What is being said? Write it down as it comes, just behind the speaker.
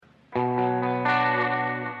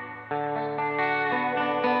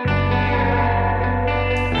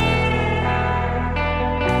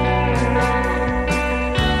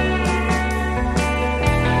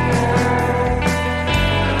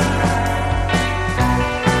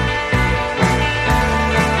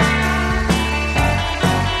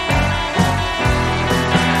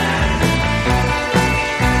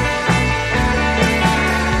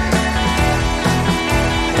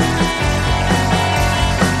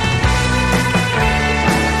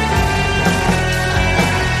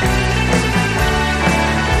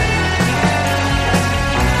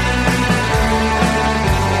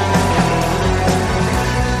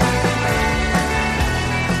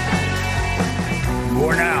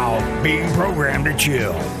Being Programmed to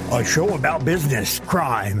Chill, a show about business,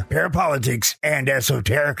 crime, parapolitics, and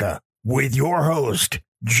esoterica, with your host,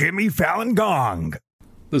 Jimmy Fallon Gong.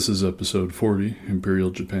 This is episode 40, Imperial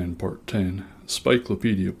Japan Part 10,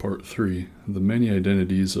 Spikelopedia Part 3, The Many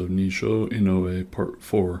Identities of Nisho Inoue Part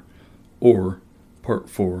 4, or Part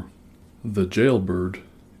 4, The Jailbird,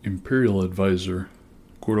 Imperial Advisor,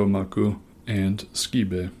 Kuromaku, and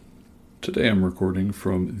Skibe. Today I'm recording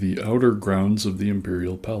from the outer grounds of the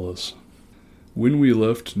Imperial Palace. When we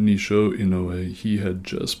left Nisho Inoue, he had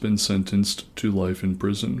just been sentenced to life in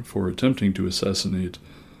prison for attempting to assassinate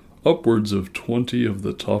upwards of 20 of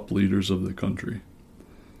the top leaders of the country.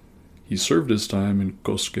 He served his time in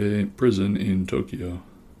Kosuke Prison in Tokyo.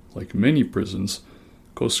 Like many prisons,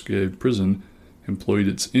 Kosuke Prison employed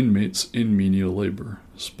its inmates in menial labor.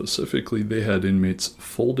 Specifically, they had inmates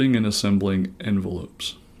folding and assembling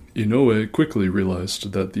envelopes. Inoue quickly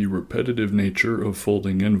realized that the repetitive nature of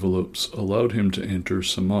folding envelopes allowed him to enter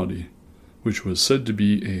samadhi, which was said to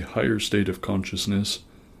be a higher state of consciousness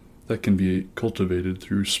that can be cultivated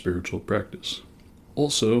through spiritual practice.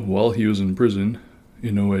 Also, while he was in prison,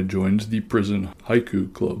 Inoue joined the prison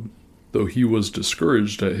haiku club, though he was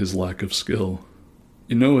discouraged at his lack of skill.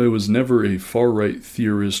 Inoue was never a far-right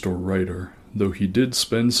theorist or writer, though he did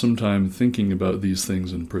spend some time thinking about these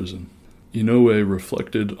things in prison. Inoue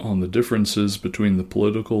reflected on the differences between the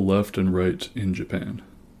political left and right in Japan.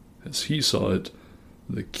 As he saw it,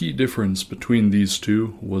 the key difference between these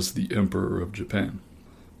two was the Emperor of Japan.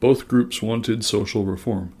 Both groups wanted social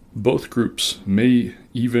reform. Both groups may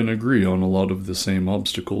even agree on a lot of the same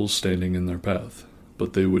obstacles standing in their path,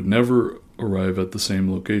 but they would never arrive at the same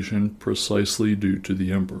location precisely due to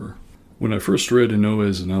the Emperor. When I first read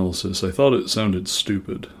Inoue's analysis, I thought it sounded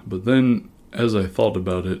stupid, but then, as I thought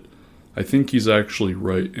about it, I think he's actually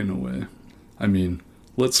right in a way. I mean,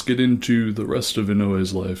 let's get into the rest of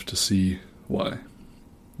Inoue's life to see why.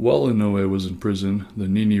 While Inoue was in prison, the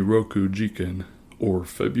Niniroku Jiken, or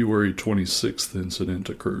February 26th incident,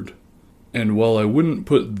 occurred. And while I wouldn't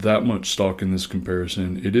put that much stock in this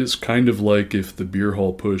comparison, it is kind of like if the beer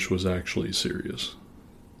hall push was actually serious.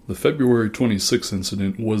 The February 26th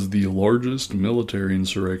incident was the largest military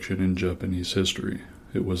insurrection in Japanese history.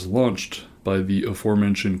 It was launched by the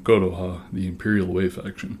aforementioned Kodoha, the Imperial Way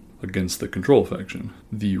faction, against the Control faction.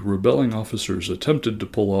 The rebelling officers attempted to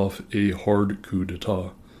pull off a hard coup d'etat.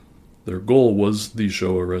 Their goal was the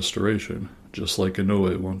Showa restoration, just like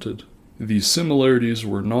Inoue wanted. The similarities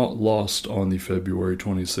were not lost on the February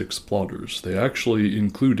 26 plotters. They actually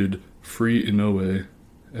included free Inoue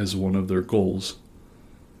as one of their goals.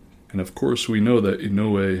 And of course we know that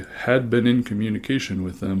Inoue had been in communication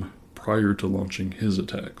with them prior to launching his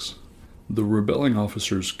attacks. The rebelling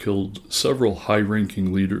officers killed several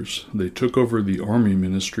high-ranking leaders. They took over the army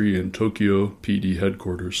ministry and Tokyo PD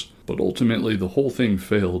headquarters, but ultimately the whole thing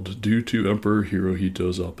failed due to Emperor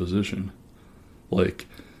Hirohito's opposition.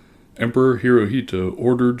 Emperor Hirohito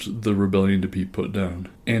ordered the rebellion to be put down,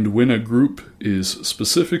 and when a group is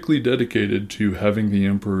specifically dedicated to having the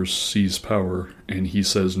emperor seize power, and he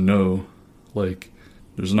says no,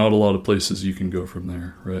 there's not a lot of places you can go from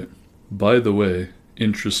there, right? By the way,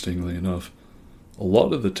 interestingly enough, a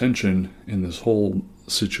lot of the tension in this whole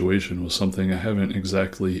situation was something I haven't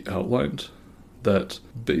exactly outlined, that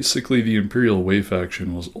basically the Imperial Way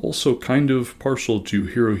faction was also kind of partial to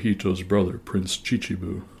Hirohito's brother, Prince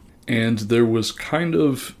Chichibu. And there was kind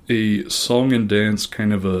of a song and dance,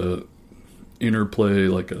 kind of a interplay,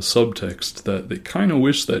 like a subtext, that they kind of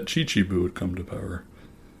wished that Chichibu would come to power.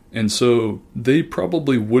 And so they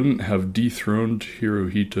probably wouldn't have dethroned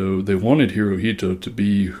Hirohito. They wanted Hirohito to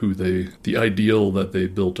be the ideal that they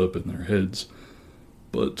built up in their heads.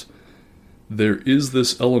 But there is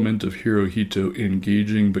this element of Hirohito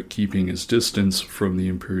engaging but keeping his distance from the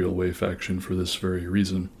Imperial Way faction for this very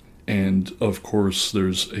reason. And of course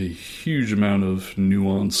there's a huge amount of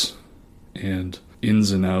nuance and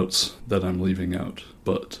ins and outs that I'm leaving out.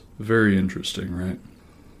 But very interesting, right?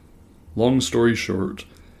 Long story short,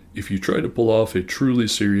 if you try to pull off a truly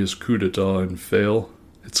serious coup d'etat and fail,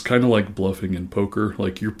 it's kind of like bluffing in poker,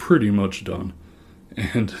 you're pretty much done.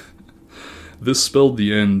 And this spelled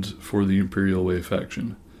the end for the Imperial Way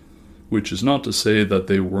faction, which is not to say that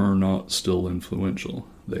they were not still influential.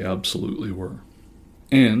 They absolutely were.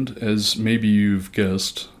 And, as maybe you've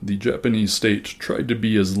guessed, the Japanese state tried to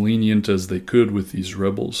be as lenient as they could with these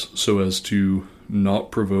rebels so as to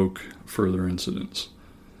not provoke further incidents.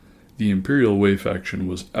 The Imperial Way faction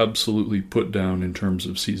was absolutely put down in terms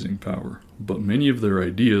of seizing power, but many of their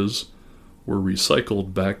ideas were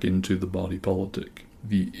recycled back into the body politic.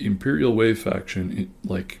 The Imperial Way faction,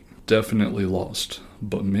 definitely lost,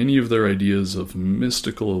 but many of their ideas of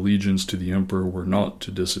mystical allegiance to the emperor were not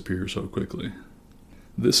to disappear so quickly.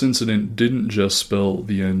 This incident didn't just spell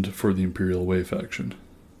the end for the Imperial Wei faction.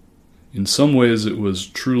 In some ways, it was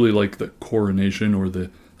truly like the coronation or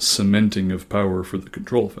the cementing of power for the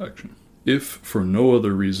Control faction. If for no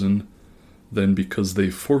other reason than because they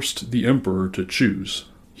forced the emperor to choose.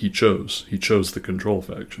 He chose the Control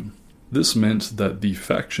faction. This meant that the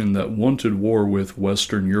faction that wanted war with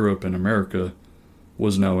Western Europe and America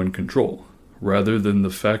was now in control, rather than the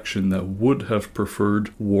faction that would have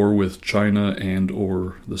preferred war with China and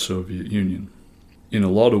or the Soviet Union. In a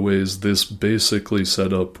lot of ways, this basically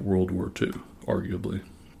set up World War II, arguably.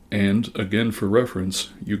 And, again for reference,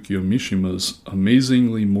 Yukio Mishima's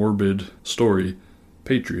amazingly morbid story,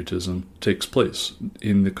 Patriotism, takes place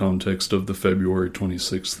in the context of the February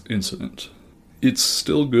 26th incident. It's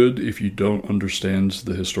still good if you don't understand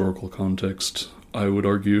the historical context. I would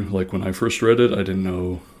argue, like when I first read it, I didn't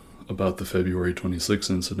know about the February 26th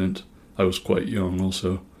incident. I was quite young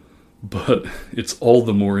also. But it's all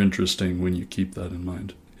the more interesting when you keep that in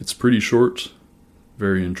mind. It's pretty short,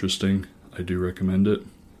 very interesting. I do recommend it.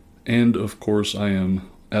 And of course I am,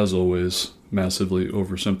 as always, massively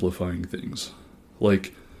oversimplifying things.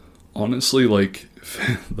 Honestly,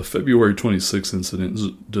 the February 26th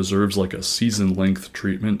incident deserves like a season-length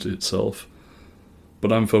treatment itself.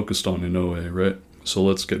 But I'm focused on Inoue, right? So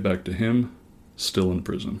let's get back to him, still in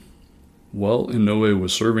prison. While Inoue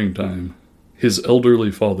was serving time, his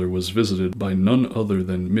elderly father was visited by none other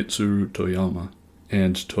than Mitsuru Toyama.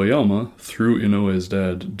 And Toyama, through Inoue's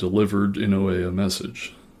dad, delivered Inoue a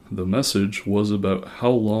message. The message was about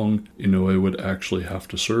how long Inoue would actually have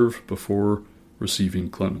to serve before receiving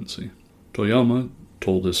clemency. Toyama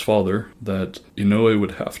told his father that Inoue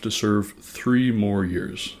would have to serve 3 more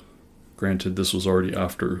years. Granted, this was already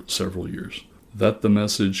after several years. That the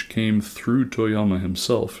message came through Toyama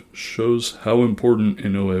himself shows how important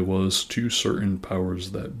Inoue was to certain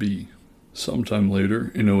powers that be. Sometime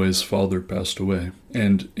later, Inoue's father passed away,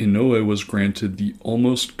 and Inoue was granted the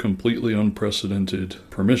almost completely unprecedented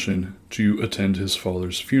permission to attend his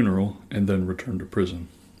father's funeral and then return to prison.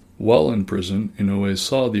 While in prison, Inoue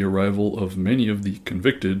saw the arrival of many of the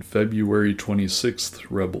convicted February 26th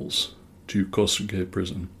rebels to Kosuge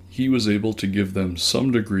prison. He was able to give them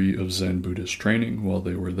some degree of Zen Buddhist training while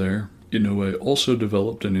they were there. Inoue also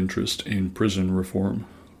developed an interest in prison reform,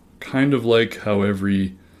 kind of like how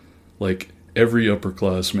every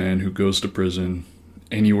upper-class man who goes to prison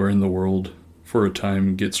anywhere in the world for a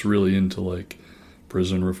time gets really into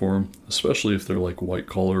prison reform, especially if they're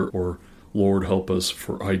white-collar or Lord help us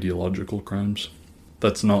for ideological crimes.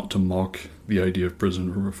 That's not to mock the idea of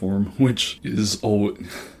prison reform, which is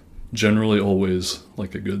generally always a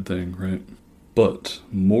good thing, right? But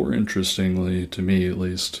more interestingly, to me at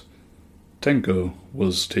least, Tenko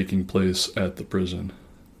was taking place at the prison.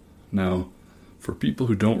 Now, for people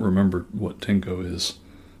who don't remember what Tenko is,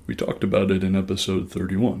 we talked about it in episode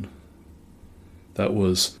 31. That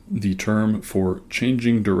was the term for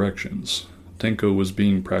changing directions. Tenko was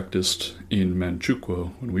being practiced in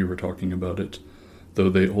Manchukuo when we were talking about it, though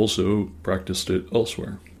they also practiced it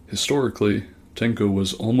elsewhere. Historically, Tenko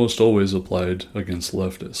was almost always applied against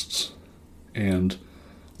leftists. And,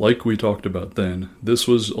 like we talked about then, this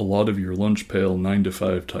was a lot of your lunch pail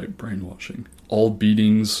 9-to-5 type brainwashing. All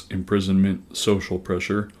beatings, imprisonment, social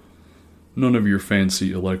pressure. None of your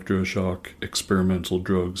fancy electroshock, experimental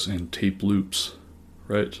drugs, and tape loops,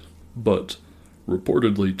 right? But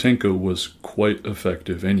reportedly, Tenko was quite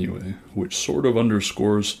effective anyway, which sort of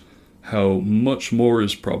underscores how much more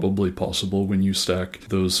is probably possible when you stack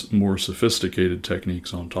those more sophisticated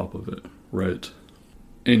techniques on top of it, right?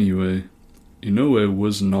 Anyway, Inoue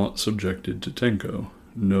was not subjected to Tenko.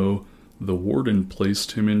 No, the warden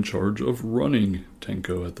placed him in charge of running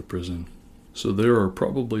Tenko at the prison. So there are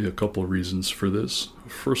probably a couple reasons for this.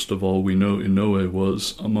 First of all, we know Inoue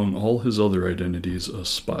was, among all his other identities, a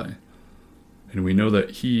spy. And we know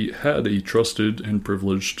that he had a trusted and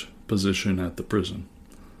privileged position at the prison.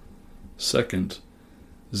 Second,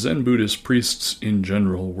 Zen Buddhist priests in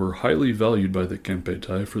general were highly valued by the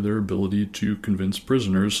Kempeitai for their ability to convince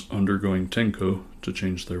prisoners undergoing Tenko to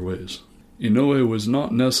change their ways. Inoue was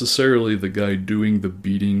not necessarily the guy doing the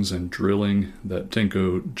beatings and drilling that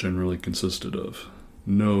Tenko generally consisted of.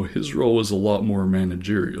 No, his role was a lot more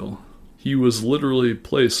managerial. He was literally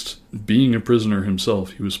placed, being a prisoner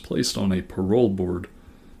himself, he was placed on a parole board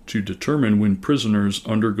to determine when prisoners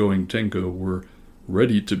undergoing Tenko were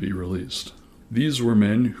ready to be released. These were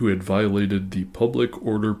men who had violated the Public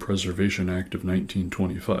Order Preservation Act of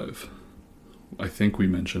 1925. I think we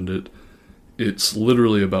mentioned it. It's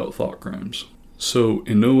literally about thought crimes. So,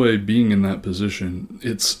 Inoue being in that position,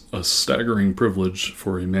 it's a staggering privilege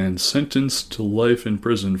for a man sentenced to life in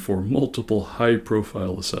prison for multiple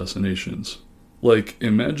high-profile assassinations. Like,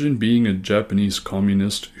 imagine being a Japanese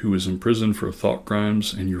communist who is imprisoned for thought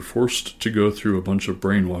crimes and you're forced to go through a bunch of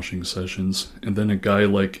brainwashing sessions, and then a guy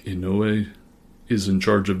like Inoue is in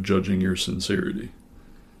charge of judging your sincerity.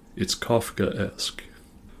 It's Kafka-esque.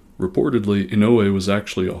 Reportedly, Inoue was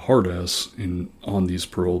actually a hard-ass on these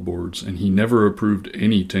parole boards, and he never approved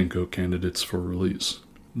any Tenko candidates for release.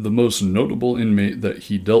 The most notable inmate that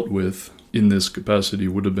he dealt with in this capacity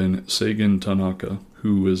would have been Seigen Tanaka,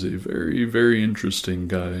 who is a very, very interesting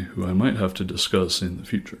guy who I might have to discuss in the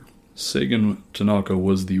future. Seigen Tanaka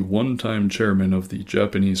was the one-time chairman of the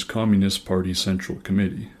Japanese Communist Party Central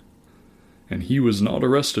Committee, and he was not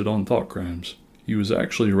arrested on thought crimes. He was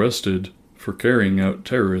actually arrested for carrying out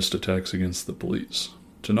terrorist attacks against the police.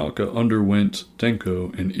 Tanaka underwent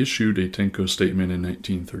Tenko and issued a Tenko statement in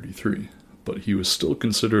 1933, but he was still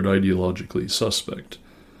considered ideologically suspect,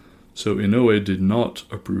 so Inoue did not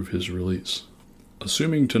approve his release.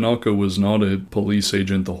 Assuming Tanaka was not a police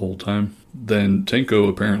agent the whole time, then Tenko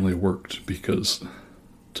apparently worked because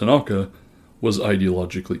Tanaka was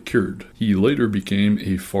ideologically cured. He later became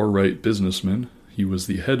a far-right businessman. He was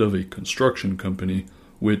the head of a construction company,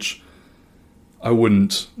 which I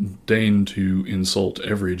wouldn't deign to insult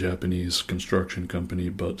every Japanese construction company,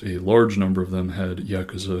 but a large number of them had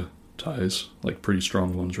Yakuza ties, like pretty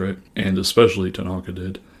strong ones, right? And especially Tanaka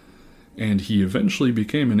did. And he eventually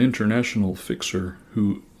became an international fixer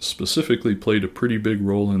who specifically played a pretty big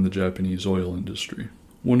role in the Japanese oil industry.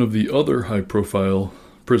 One of the other high-profile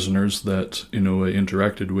prisoners that Inoue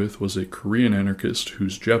interacted with was a Korean anarchist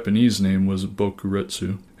whose Japanese name was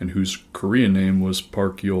Bokuretsu and whose Korean name was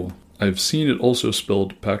Park Yeol. I've seen it also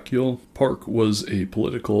spelled Pakyol. Park was a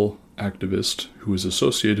political activist who was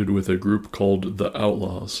associated with a group called the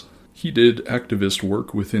Outlaws. He did activist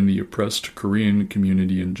work within the oppressed Korean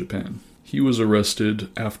community in Japan. He was arrested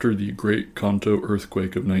after the Great Kanto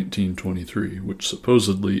earthquake of 1923, which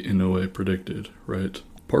supposedly Inoue predicted, right?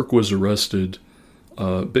 Park was arrested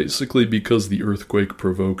basically because the earthquake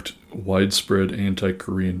provoked widespread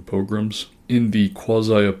anti-Korean pogroms. In the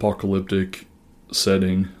quasi-apocalyptic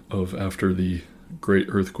setting of after the Great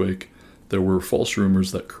Earthquake, there were false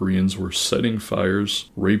rumors that Koreans were setting fires,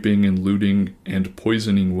 raping and looting, and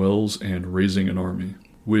poisoning wells and raising an army,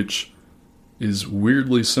 which is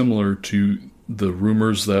weirdly similar to the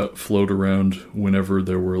rumors that float around whenever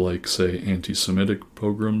there were, like, say, anti-Semitic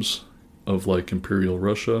pogroms of, like, Imperial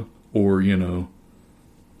Russia, or,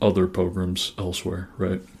 other pogroms elsewhere,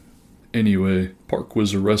 right? Anyway, Park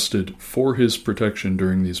was arrested for his protection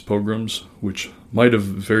during these pogroms, which might have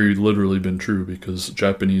very literally been true because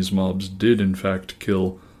Japanese mobs did in fact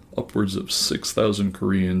kill upwards of 6,000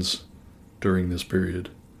 Koreans during this period.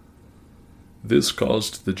 This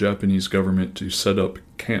caused the Japanese government to set up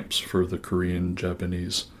camps for the Korean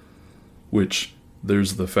Japanese, which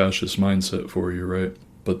there's the fascist mindset for you, right?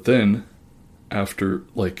 But then, after,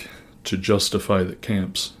 to justify the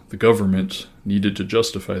camps, the government needed to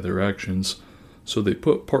justify their actions, so they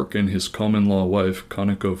put Park and his common-law wife,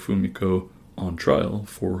 Kaneko Fumiko, on trial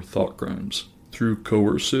for thought crimes. Through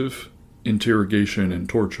coercive interrogation and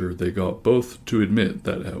torture, they got both to admit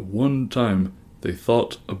that at one time they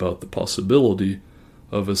thought about the possibility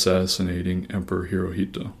of assassinating Emperor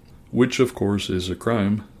Hirohito, which of course is a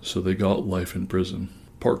crime, so they got life in prison.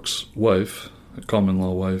 Park's wife, a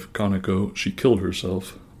common-law wife, Kaneko, she killed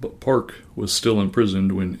herself, but Park was still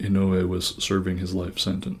imprisoned when Inoue was serving his life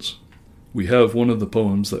sentence. We have one of the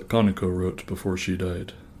poems that Kaneko wrote before she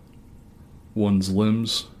died. One's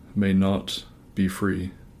limbs may not be free,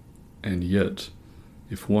 and yet,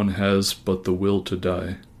 if one has but the will to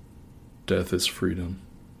die, death is freedom.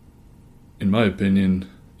 In my opinion,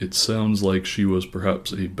 it sounds like she was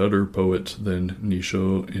perhaps a better poet than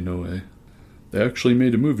Nisho Inoue. They actually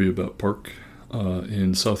made a movie about Park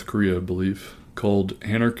in South Korea, I believe, called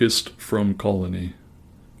Anarchist from Colony,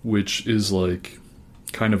 which is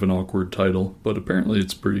kind of an awkward title, but apparently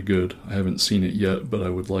it's pretty good. I haven't seen it yet, but I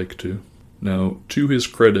would like to. Now, to his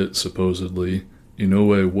credit, supposedly,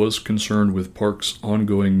 Inoue was concerned with Park's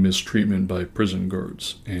ongoing mistreatment by prison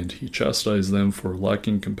guards, and he chastised them for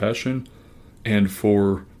lacking compassion and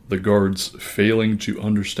for the guards failing to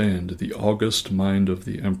understand the august mind of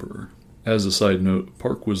the emperor. As a side note,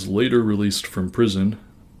 Park was later released from prison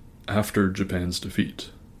after Japan's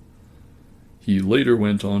defeat. He later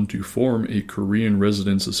went on to form a Korean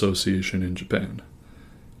Residents Association in Japan.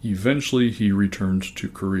 Eventually, he returned to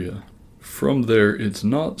Korea. From there, it's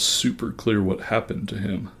not super clear what happened to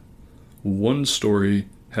him. One story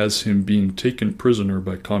has him being taken prisoner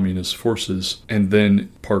by communist forces, and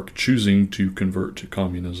then Park choosing to convert to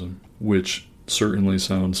communism, which certainly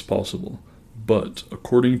sounds possible. But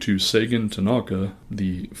according to Seigen Tanaka,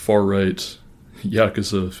 the far-right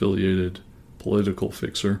Yakuza-affiliated political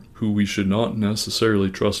fixer, who we should not necessarily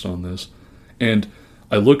trust on this, and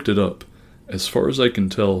I looked it up. As far as I can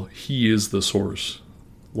tell, he is the source,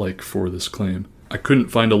 for this claim. I couldn't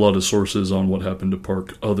find a lot of sources on what happened to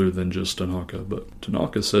Park other than just Tanaka, but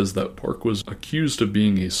Tanaka says that Park was accused of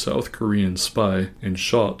being a South Korean spy and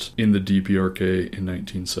shot in the DPRK in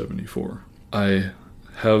 1974. I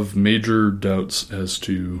have major doubts as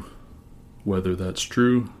to whether that's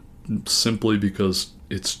true, simply because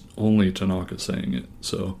it's only Tanaka saying it.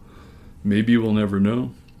 So maybe we'll never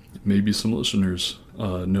know. Maybe some listeners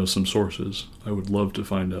know some sources. I would love to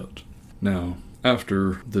find out. Now,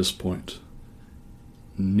 after this point,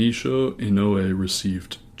 Nisho Inoue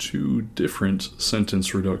received 2 different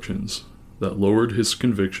sentence reductions that lowered his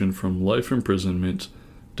conviction from life imprisonment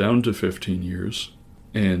down to 15 years,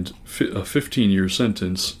 and a 15-year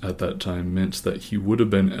sentence at that time meant that he would have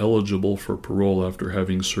been eligible for parole after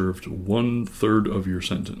having served 1/3 of your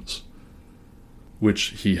sentence,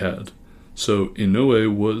 which he had. So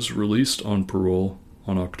Inoue was released on parole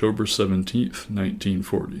on October 17th,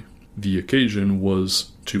 1940. The occasion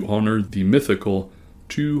was to honor the mythical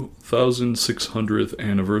 2600th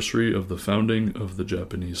anniversary of the founding of the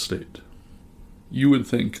Japanese state. You would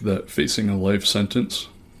think that facing a life sentence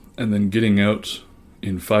and then getting out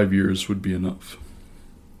in 5 years would be enough.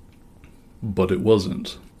 But it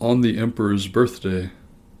wasn't. On the emperor's birthday,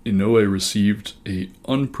 Inoue received an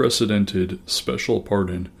unprecedented special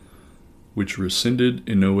pardon which rescinded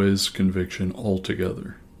Inoue's conviction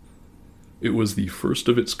altogether. It was the first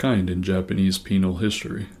of its kind in Japanese penal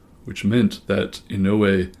history, which meant that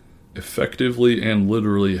Inoue effectively and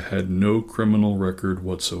literally had no criminal record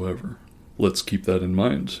whatsoever. Let's keep that in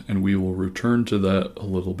mind, and we will return to that a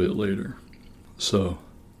little bit later. So,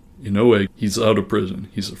 Inoue, he's out of prison.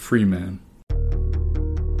 He's a free man.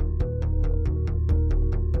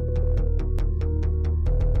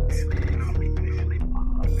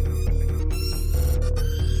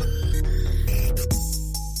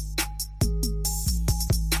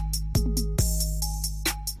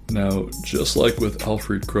 Now, just like with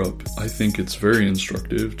Alfred Krupp, I think it's very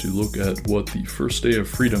instructive to look at what the first day of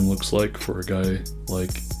freedom looks like for a guy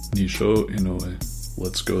like Nisho Inoue.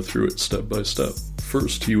 Let's go through it step by step.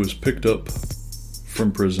 First, he was picked up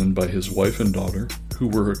from prison by his wife and daughter, who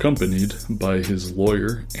were accompanied by his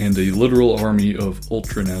lawyer and a literal army of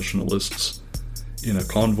ultranationalists in a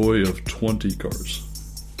convoy of 20 cars.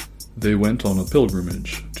 They went on a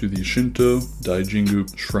pilgrimage to the Shinto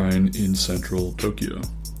Daijingu Shrine in central Tokyo.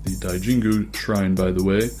 The Daijingu Shrine, by the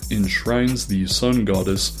way, enshrines the sun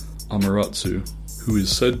goddess Amaterasu, who is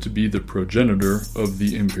said to be the progenitor of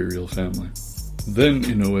the imperial family. Then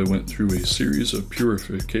Inoue went through a series of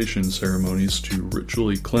purification ceremonies to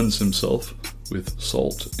ritually cleanse himself with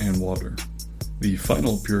salt and water. The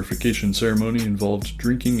final purification ceremony involved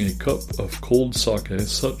drinking a cup of cold sake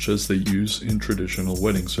such as they use in traditional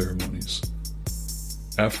wedding ceremonies.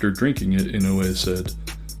 After drinking it, Inoue said,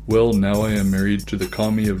 "Well, now I am married to the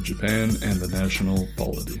kami of Japan and the national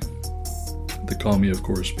polity." The kami, of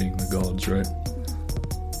course, being the gods, right?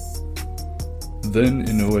 Then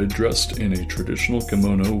Inoue dressed in a traditional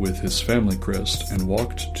kimono with his family crest and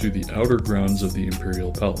walked to the outer grounds of the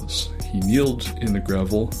imperial palace. He kneeled in the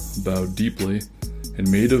gravel, bowed deeply,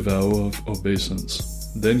 and made a vow of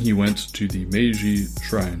obeisance. Then he went to the Meiji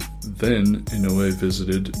Shrine. Then Inoue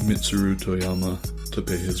visited Mitsuru Toyama to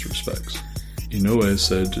pay his respects. Inoue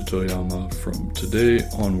said to Toyama, "From today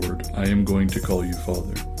onward, I am going to call you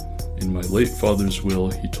father. In my late father's will,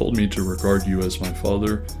 he told me to regard you as my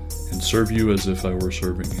father and serve you as if I were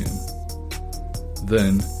serving him."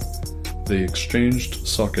 Then they exchanged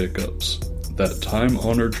sake cups, that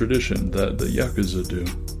time-honored tradition that the Yakuza do,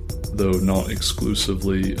 though not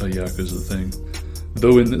exclusively a Yakuza thing.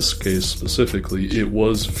 Though in this case specifically, it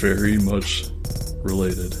was very much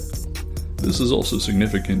related. This is also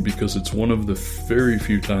significant because it's one of the very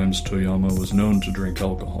few times Toyama was known to drink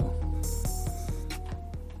alcohol.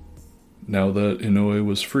 Now that Inoue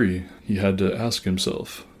was free, he had to ask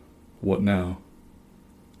himself, what now?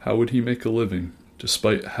 How would he make a living?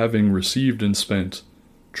 Despite having received and spent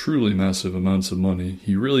truly massive amounts of money,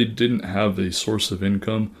 he really didn't have a source of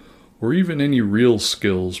income or even any real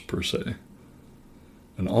skills per se.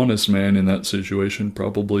 An honest man in that situation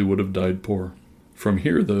probably would have died poor. From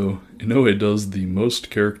here, though, Inoue does the most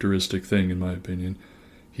characteristic thing, in my opinion.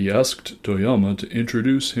 He asked Toyama to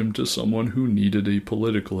introduce him to someone who needed a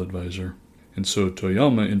political advisor. And so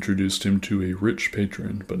Toyama introduced him to a rich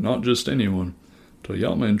patron, but not just anyone.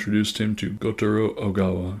 Toyama introduced him to Gotaro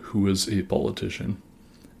Ogawa, who was a politician,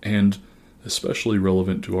 and, especially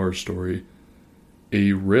relevant to our story,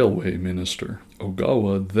 a railway minister.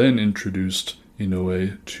 Ogawa then introduced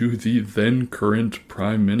Inoue to the then current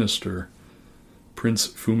prime minister, Prince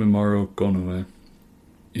Fumimaro Konoe.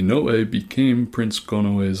 Inoue became Prince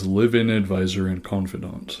Konoe's live-in advisor and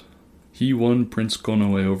confidant. He won Prince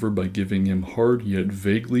Konoe over by giving him hard yet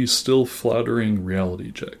vaguely still flattering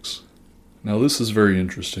reality checks. Now this is very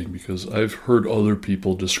interesting because I've heard other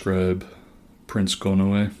people describe Prince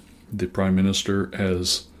Konoe, the prime minister,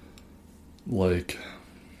 as like,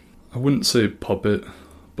 I wouldn't say puppet,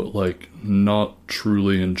 but like not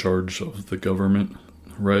truly in charge of the government,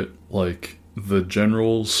 right? Like the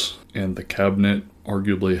generals and the cabinet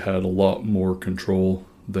arguably had a lot more control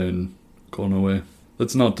than Konoe.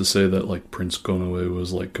 That's not to say that like Prince Konoe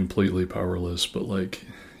was like completely powerless, but like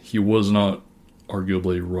he was not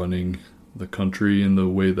arguably running the country in the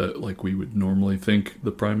way that like we would normally think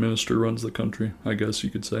the prime minister runs the country, I guess you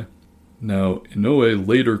could say. Now, Inoue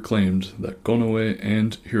later claimed that Konoe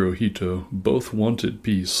and Hirohito both wanted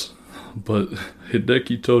peace, but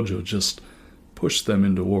Hideki Tojo just pushed them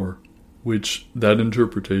into war, which that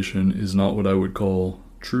interpretation is not what I would call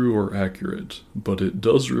true or accurate, but it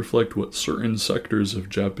does reflect what certain sectors of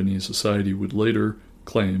Japanese society would later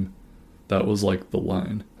claim that was like the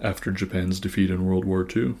line after Japan's defeat in World War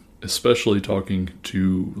II, especially talking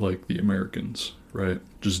to like the Americans, right?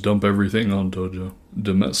 Just dump everything on Tojo.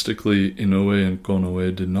 Domestically, Inoue and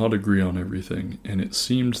Konoe did not agree on everything, and it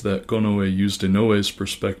seemed that Konoe used Inoue's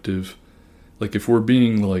perspective. Like if we're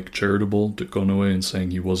being like charitable to Konoe and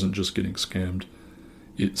saying he wasn't just getting scammed,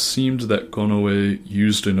 it seemed that Konoe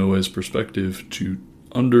used Inoue's perspective to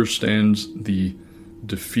understand the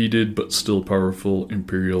defeated but still powerful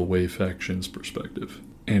Imperial Wei faction's perspective.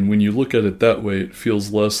 And when you look at it that way, it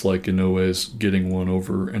feels less like Inoue's getting one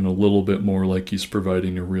over and a little bit more like he's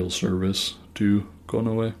providing a real service to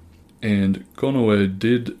Konoe. And Konoe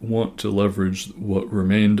did want to leverage what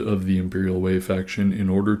remained of the Imperial Wei faction in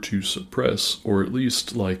order to suppress, or at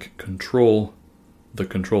least like control, the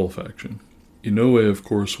Control faction. Inoue, of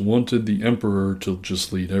course, wanted the Emperor to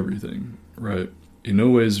just lead everything, right?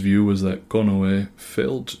 Inoue's view was that Konoe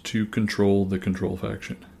failed to control the Control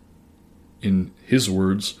faction. In his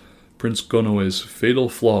words, Prince Konoe's fatal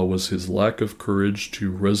flaw was his lack of courage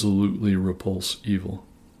to resolutely repulse evil.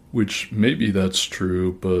 Which maybe that's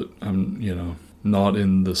true, but I'm, not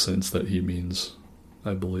in the sense that he means,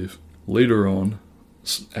 I believe. Later on,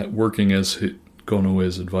 at working as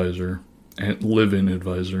Konoe's advisor, and live-in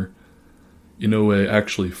advisor, Inoue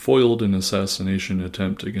actually foiled an assassination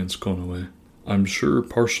attempt against Konoe. I'm sure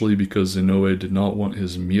partially because Inoue did not want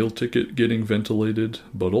his meal ticket getting ventilated,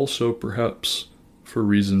 but also perhaps for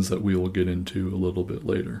reasons that we will get into a little bit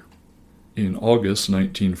later. In August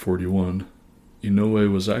 1941,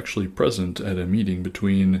 Inoue was actually present at a meeting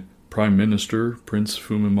between Prime Minister Prince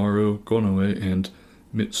Fumimaro Konoe and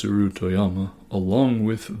Mitsuru Toyama, along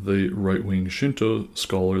with the right-wing Shinto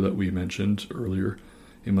scholar that we mentioned earlier,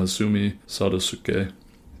 Imasumi Sadasuke.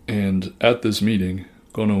 And at this meeting,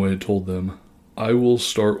 Konoe told them, "I will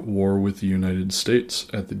start war with the United States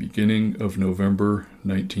at the beginning of November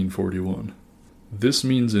 1941. This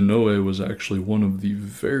means Inoue was actually one of the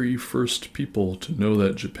very first people to know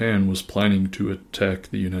that Japan was planning to attack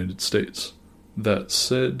the United States. That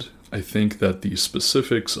said, I think that the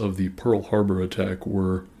specifics of the Pearl Harbor attack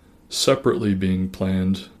were separately being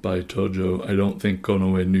planned by Tojo. I don't think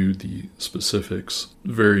Konoe knew the specifics.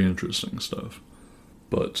 Very interesting stuff.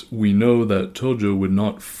 But we know that Tojo would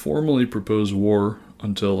not formally propose war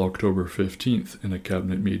until October 15th in a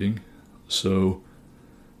cabinet meeting, so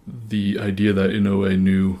the idea that Inoue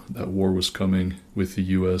knew that war was coming with the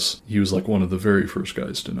US, he was like one of the very first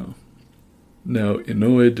guys to know. Now,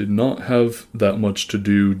 Inoue did not have that much to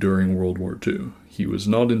do during World War II. He was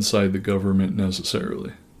not inside the government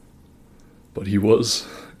necessarily. But he was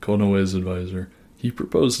Konoe's advisor. He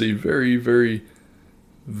proposed a very, very,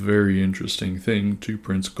 very interesting thing to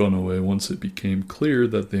Prince Konoe once it became clear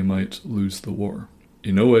that they might lose the war.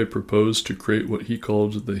 Inoue proposed to create what he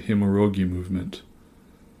called the Himorogi movement.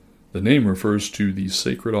 The name refers to the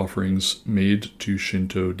sacred offerings made to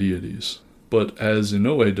Shinto deities. But as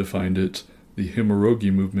Inoue defined it, the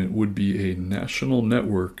Himorogi movement would be a national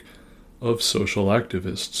network of social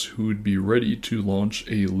activists who would be ready to launch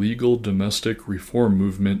a legal domestic reform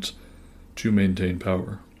movement to maintain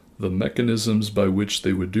power. The mechanisms by which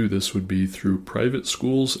they would do this would be through private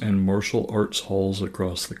schools and martial arts halls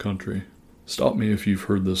across the country. Stop me if you've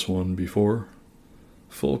heard this one before.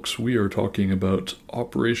 Folks, we are talking about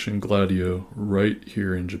Operation Gladio right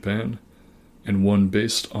here in Japan, and one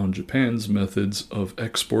based on Japan's methods of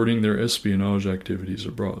exporting their espionage activities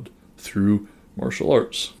abroad through martial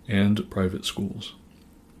arts and private schools.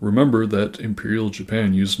 Remember that Imperial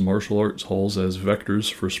Japan used martial arts halls as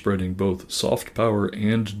vectors for spreading both soft power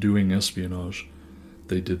and doing espionage.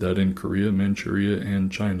 They did that in Korea, Manchuria,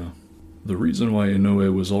 and China. The reason why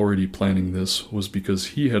Inoue was already planning this was because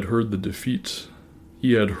he had heard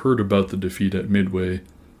about the defeat at Midway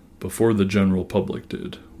before the general public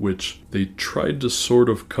did, which they tried to sort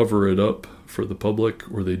of cover it up for the public,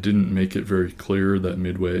 or they didn't make it very clear that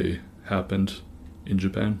Midway happened in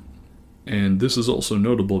Japan. And this is also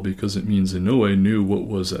notable because it means Inoue knew what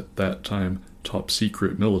was at that time top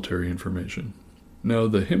secret military information. Now,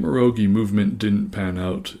 the Himorogi movement didn't pan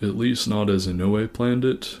out, at least not as Inoue planned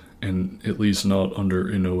it, and at least not under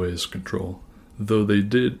Inoue's control, though they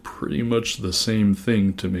did pretty much the same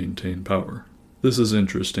thing to maintain power. This is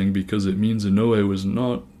interesting because it means Inoue was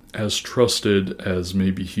not as trusted as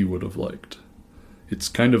maybe he would have liked. It's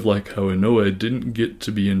kind of like how Inoue didn't get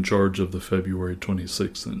to be in charge of the February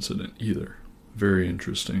 26th incident either. Very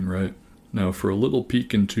interesting, right? Now, for a little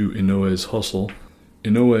peek into Inoue's hustle,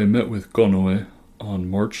 Inoue met with Konoe on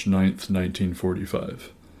March 9th,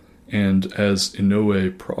 1945. And as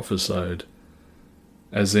Inoue prophesied,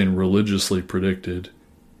 as in religiously predicted,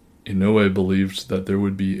 Inoue believed that there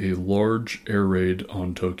would be a large air raid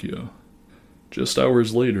on Tokyo. Just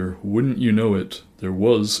hours later, wouldn't you know it, there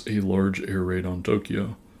was a large air raid on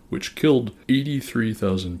Tokyo, which killed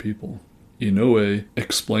 83,000 people. Inoue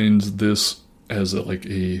explains this as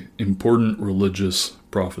a important religious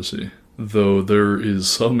prophecy, though there is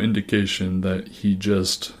some indication that he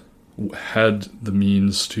just had the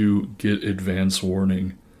means to get advance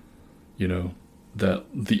warning, that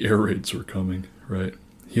the air raids were coming, right?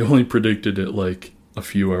 He only predicted it a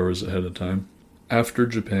few hours ahead of time. After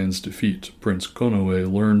Japan's defeat, Prince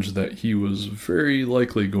Konoe learned that he was very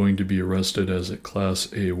likely going to be arrested as a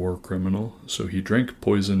Class A war criminal, so he drank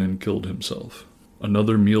poison and killed himself.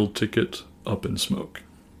 Another meal ticket up in smoke.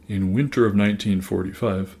 In winter of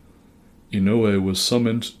 1945, Inoue was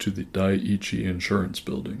summoned to the Daiichi Insurance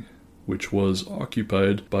Building, which was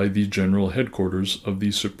occupied by the general headquarters of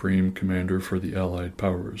the Supreme Commander for the Allied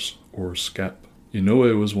Powers, or SCAP.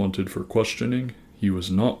 Inoue was wanted for questioning. He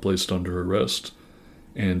was not placed under arrest,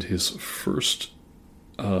 and his first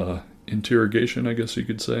interrogation, I guess you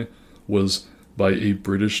could say, was by a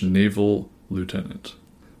British naval lieutenant.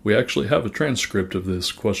 We actually have a transcript of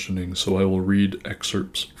this questioning, so I will read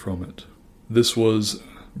excerpts from it. This was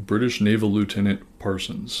British Naval Lieutenant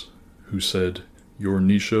Parsons, who said, "You're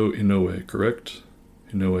Nisho Inoue, correct?"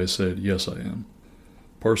 Inoue said, "Yes, I am."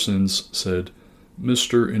 Parsons said,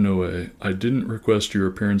 "Mr. Inoue, I didn't request your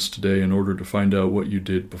appearance today in order to find out what you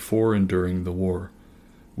did before and during the war.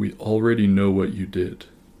 We already know what you did.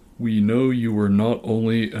 We know you were not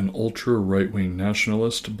only an ultra-right-wing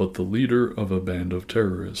nationalist, but the leader of a band of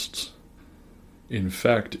terrorists. In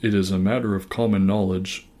fact, it is a matter of common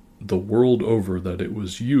knowledge the world over that it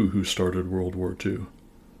was you who started World War II.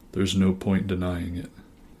 There's no point denying it."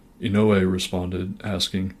 Inoue responded,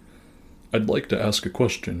 asking, "I'd like to ask a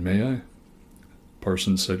question, may I?"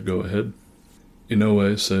 Parsons said, "Go ahead."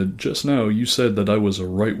 Inoue said, "Just now you said that I was a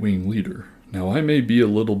right-wing leader. Now I may be a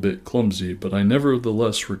little bit clumsy, but I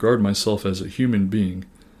nevertheless regard myself as a human being.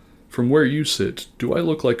 From where you sit, do I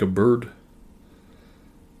look like a bird?"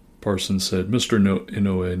 Parsons said, "Mr.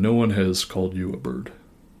 Inoue, no one has called you a bird."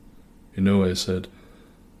 Inoue said,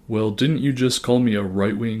 "Well, didn't you just call me a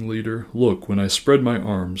right-wing leader? Look, when I spread my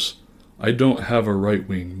arms, I don't have a right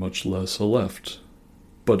wing, much less a left.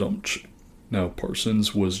 Badumch." Now,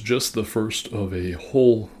 Parsons was just the first of a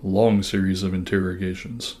whole long series of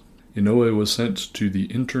interrogations. Inoue was sent to the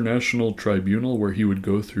International Tribunal, where he would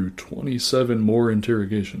go through 27 more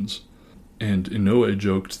interrogations. And Inoue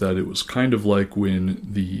joked that it was kind of like when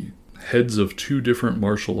the heads of two different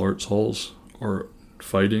martial arts halls are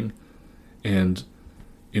fighting, and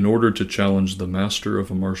in order to challenge the master of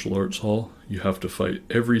a martial arts hall, you have to fight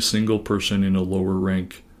every single person in a lower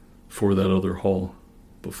rank for that other hall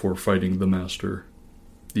before fighting the master,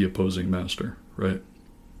 the opposing master, right?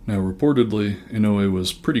 Now, reportedly, Inoue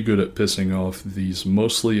was pretty good at pissing off these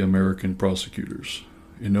mostly American prosecutors.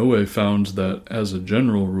 Inoue found that, as a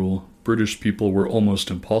general rule, British people were almost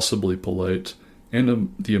impossibly polite,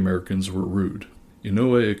 and the Americans were rude.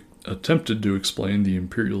 Inoue attempted to explain the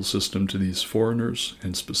imperial system to these foreigners,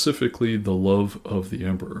 and specifically the love of the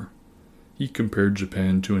emperor. He compared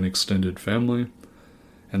Japan to an extended family,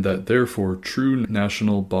 and that therefore true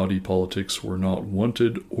national body politics were not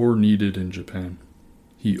wanted or needed in Japan.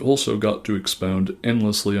 He also got to expound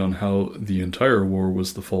endlessly on how the entire war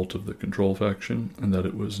was the fault of the Control faction, and that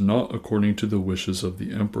it was not according to the wishes of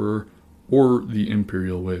the Emperor or the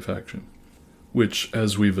Imperial Way faction. Which,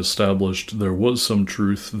 as we've established, there was some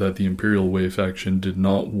truth that the Imperial Way faction did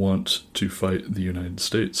not want to fight the United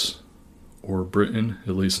States, or Britain,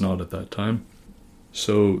 at least not at that time.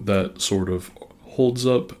 So that sort of holds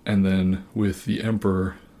up, and then with the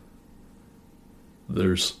Emperor,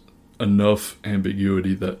 there's enough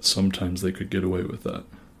ambiguity that sometimes they could get away with that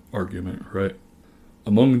argument, right?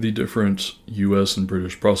 Among the different US and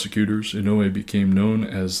British prosecutors, Inoue became known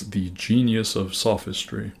as the genius of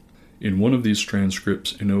sophistry. In one of these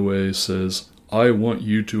transcripts, Inoue says, "I want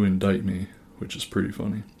you to indict me," which is pretty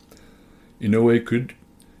funny. Inoue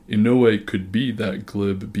could be that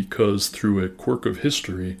glib because through a quirk of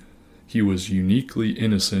history, he was uniquely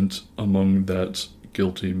innocent among that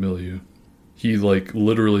guilty milieu. He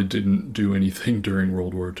literally didn't do anything during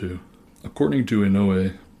World War II. According to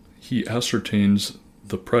Inoue, he ascertains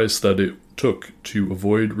the price that it took to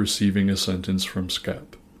avoid receiving a sentence from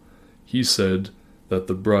SCAP. He said that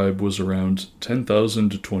the bribe was around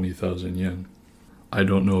 10,000 to 20,000 yen. I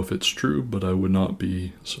don't know if it's true, but I would not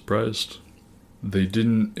be surprised. They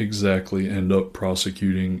didn't exactly end up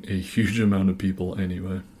prosecuting a huge amount of people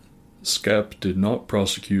anyway. SCAP did not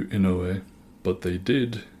prosecute Inoue, but they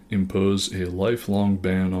did impose a lifelong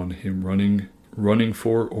ban on him running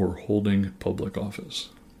for or holding public office.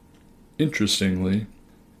 Interestingly,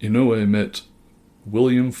 Inoue met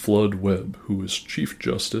William Flood Webb, who was Chief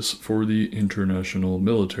Justice for the International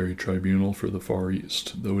Military Tribunal for the Far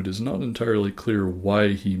East, though it is not entirely clear why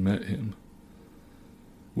he met him.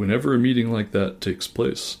 Whenever a meeting like that takes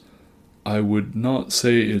place, I would not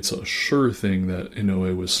say it's a sure thing that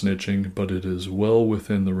Inoue was snitching, but it is well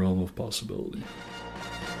within the realm of possibility.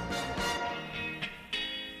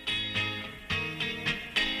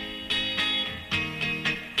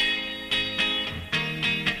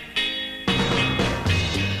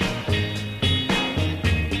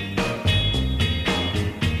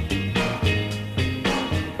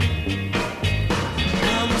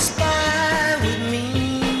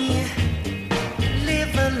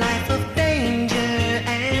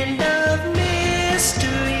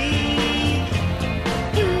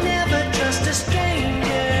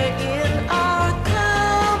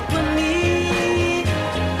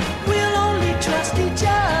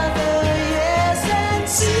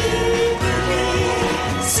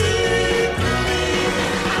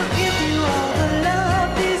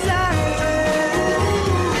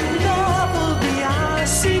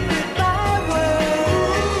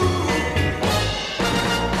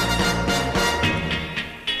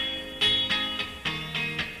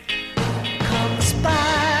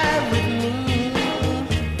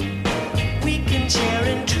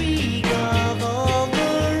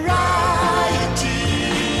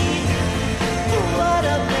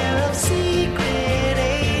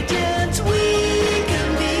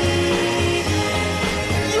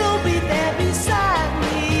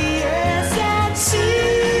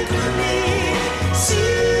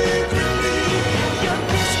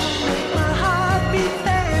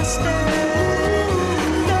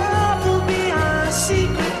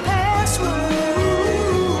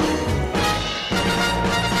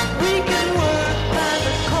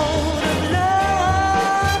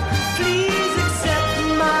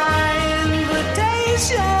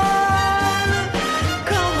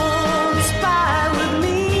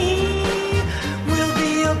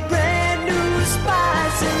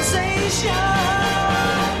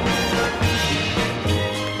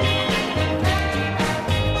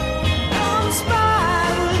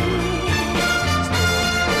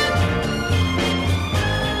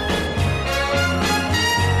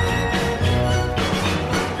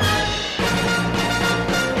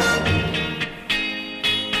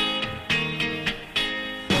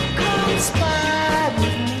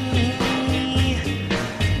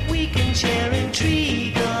 Share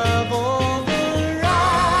intrigue of all variety.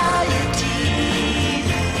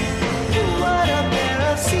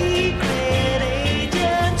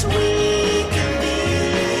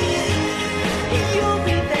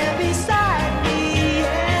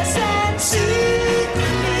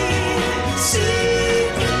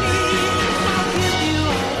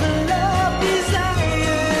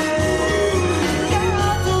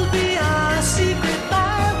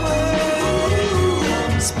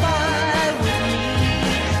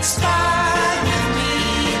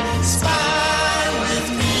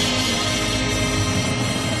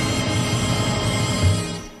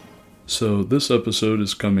 So this episode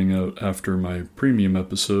is coming out after my premium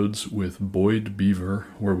episodes with Boyd Beaver,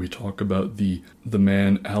 where we talk about the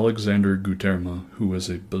man Alexander Guterma, who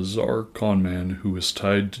was a bizarre con man who was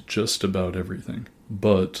tied to just about everything.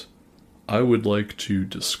 But I would like to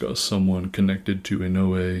discuss someone connected to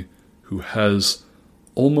Inoue who has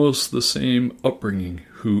almost the same upbringing,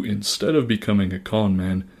 who instead of becoming a con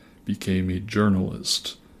man, became a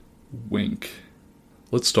journalist. Wink.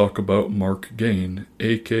 Let's talk about Mark Gain,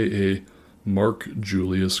 aka Mark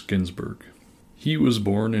Julius Ginsburg. He was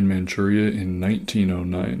born in Manchuria in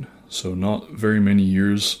 1909, so not very many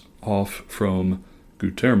years off from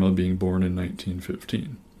Guterma being born in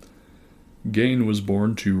 1915. Gain was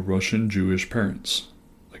born to Russian Jewish parents.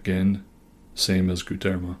 Again, same as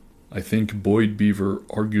Guterma. I think Boyd Beaver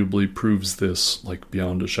arguably proves this, like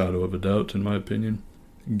beyond a shadow of a doubt, in my opinion.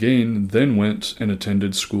 Gain then went and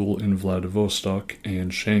attended school in Vladivostok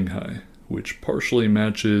and Shanghai, which partially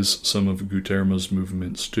matches some of Guterma's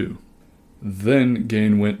movements too. Then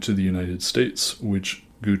Gain went to the United States, which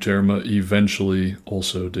Guterma eventually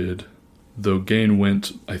also did. Though Gain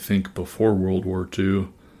went, I think, before World War II,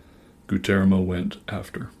 Guterma went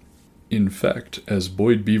after. In fact, as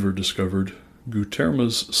Boyd Beaver discovered,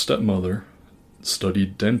 Guterma's stepmother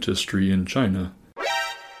studied dentistry in China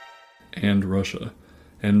and Russia.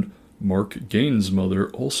 And Mark Gain's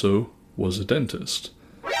mother also was a dentist.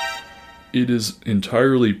 It is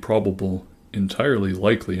entirely probable, entirely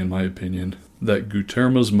likely in my opinion, that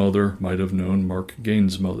Guterma's mother might have known Mark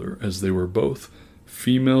Gain's mother, as they were both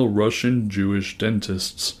female Russian Jewish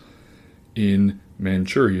dentists in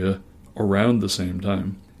Manchuria around the same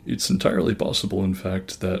time. It's entirely possible, in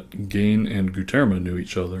fact, that Gain and Guterma knew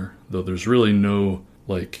each other, though there's really no,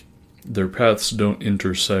 their paths don't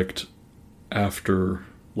intersect after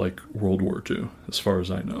World War II, as far as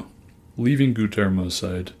I know. Leaving Guterma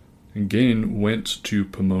aside, Gain went to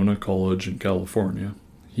Pomona College in California.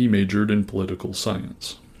 He majored in political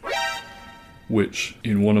science, which,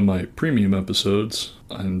 in one of my premium episodes,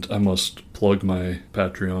 and I must plug my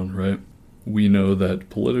Patreon, right? We know that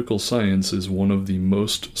political science is one of the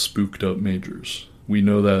most spooked up majors. We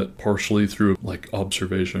know that partially through,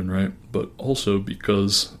 observation, right? But also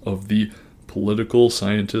because of the political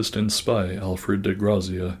scientist and spy Alfred de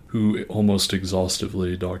Grazia, who almost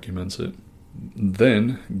exhaustively documents it.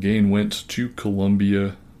 Then Gain went to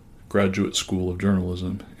Columbia Graduate School of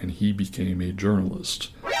Journalism, and he became a journalist.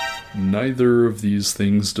 Neither of these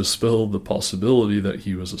things dispel the possibility that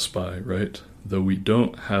he was a spy, right? Though we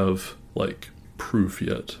don't have, proof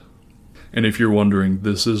yet. And if you're wondering,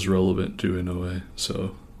 this is relevant to Inoue,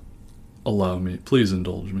 so allow me, please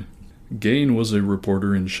indulge me. Gain was a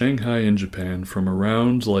reporter in Shanghai in Japan from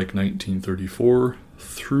around 1934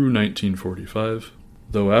 through 1945,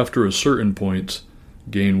 though after a certain point,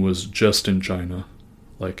 Gain was just in China.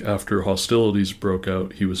 After hostilities broke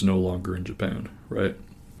out, he was no longer in Japan, right?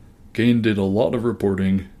 Gain did a lot of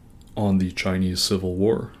reporting on the Chinese Civil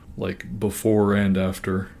War, before and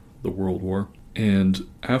after the World War. And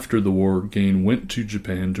after the war, Gain went to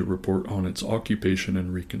Japan to report on its occupation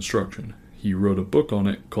and reconstruction. He wrote a book on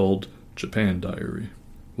it called Japan Diary.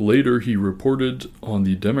 Later, he reported on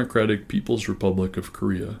the Democratic People's Republic of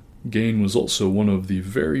Korea. Gain was also one of the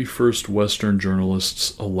very first Western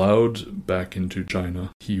journalists allowed back into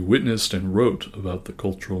China. He witnessed and wrote about the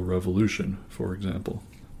Cultural Revolution, for example.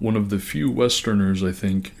 One of the few Westerners, I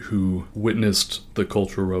think, who witnessed the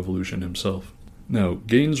Cultural Revolution himself. Now,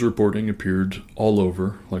 Gain's reporting appeared all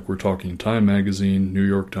over, we're talking Time Magazine, New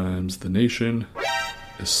York Times, The Nation,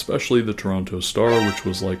 especially the Toronto Star, which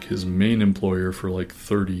was his main employer for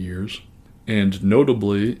 30 years, and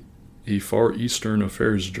notably a Far Eastern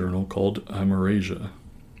Affairs journal called Amerasia.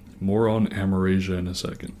 More on Amerasia in a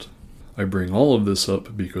second. I bring all of this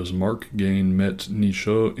up because Mark Gain met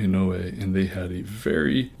Nisho Inoue, and they had a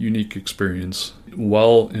very unique experience,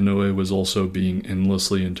 while Inoue was also being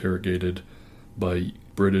endlessly interrogated by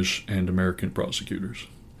British and American prosecutors.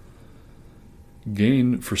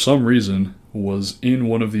 Gain, for some reason, was in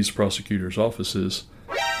one of these prosecutors' offices,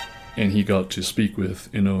 and he got to speak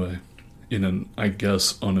with Inoue in an, I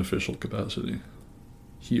guess, unofficial capacity.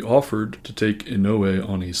 He offered to take Inoue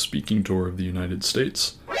on a speaking tour of the United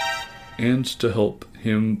States and to help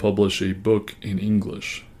him publish a book in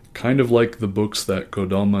English, kind of like the books that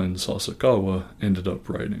Kodama and Sasakawa ended up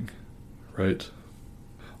writing, right?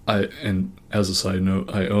 And as a side note,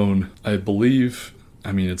 I believe,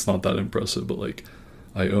 it's not that impressive, but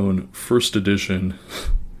I own first edition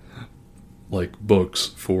books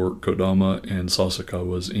for Kodama and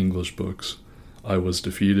Sasakawa's English books. I Was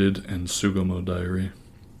Defeated and Sugamo Diary.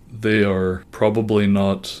 they are probably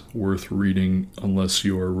not worth reading unless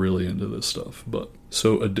you are really into this stuff. But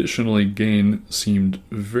so additionally, Gain seemed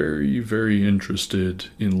very, very interested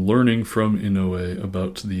in learning from Inoue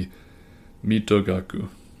about the Mitogaku,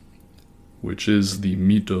 which is the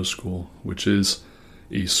Mito school, which is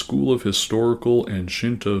a school of historical and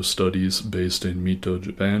Shinto studies based in Mito,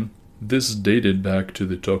 Japan. This dated back to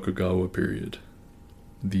the Tokugawa period.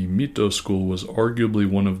 The Mito school was arguably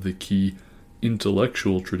one of the key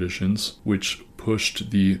intellectual traditions which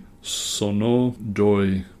pushed the Sono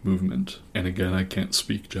Doi movement. And again, I can't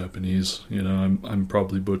speak Japanese, I'm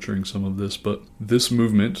probably butchering some of this, but this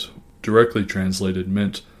movement, directly translated,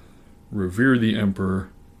 meant revere the emperor,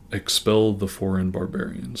 expel the foreign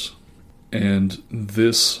barbarians. And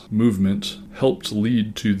this movement helped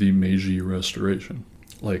lead to the Meiji Restoration,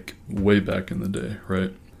 like way back in the day,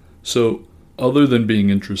 right? So, other than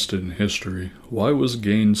being interested in history, why was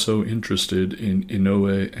Gain so interested in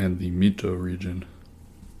Inoue and the Mito region?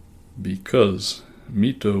 Because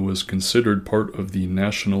Mito was considered part of the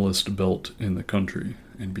nationalist belt in the country,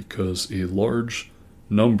 and because a large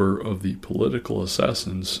number of the political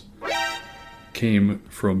assassins came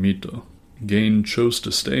from Mito. Gain chose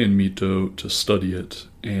to stay in Mito to study it,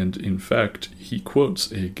 and in fact, he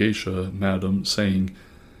quotes a geisha madam saying,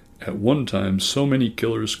 "At one time, so many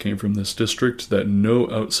killers came from this district that no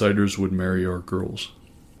outsiders would marry our girls."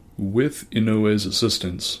 With Inoue's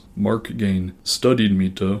assistance, Mark Gain studied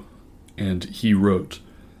Mito, and he wrote,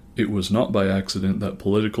 "It was not by accident that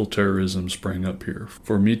political terrorism sprang up here,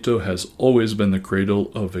 for Mito has always been the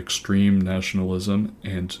cradle of extreme nationalism,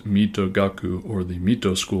 and Mitogaku, or the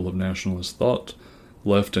Mito school of nationalist thought,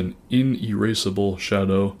 left an inerasable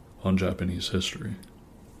shadow on Japanese history."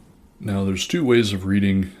 Now, there's two ways of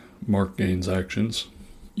reading Mark Gain's actions.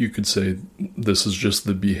 You could say this is just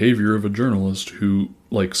the behavior of a journalist who,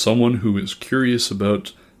 like someone who is curious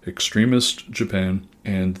about extremist Japan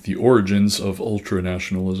and the origins of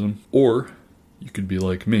ultranationalism, or you could be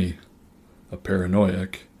like me, a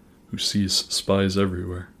paranoiac who sees spies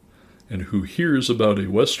everywhere, and who hears about a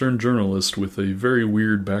Western journalist with a very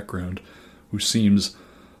weird background who seems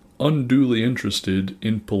unduly interested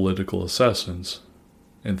in political assassins,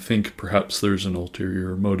 and think perhaps there's an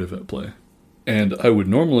ulterior motive at play. And I would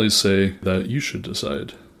normally say that you should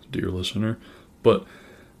decide, dear listener, but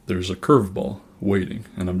there's a curveball waiting,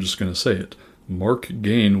 and I'm just going to say it. Mark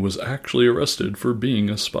Gain was actually arrested for being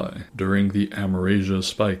a spy during the Amerasia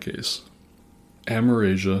spy case.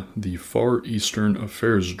 Amerasia, the Far Eastern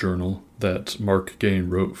Affairs journal that Mark Gain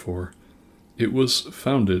wrote for, it was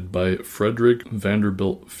founded by Frederick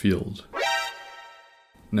Vanderbilt Field.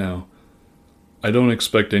 Now, I don't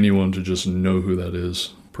expect anyone to just know who that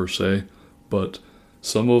is, per se, but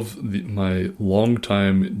some of my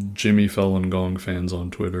longtime Jimmy Fallon Gong fans on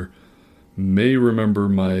Twitter may remember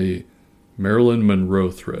my Marilyn Monroe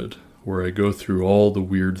thread, where I go through all the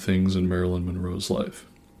weird things in Marilyn Monroe's life.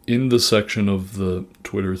 In the section of the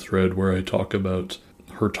Twitter thread where I talk about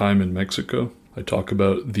her time in Mexico, I talk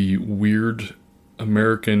about the weird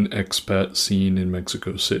American expat scene in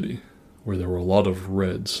Mexico City, where there were a lot of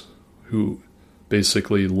Reds who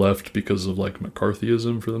basically left because of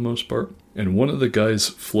McCarthyism for the most part. And one of the guys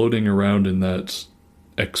floating around in that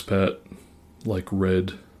expat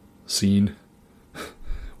Red scene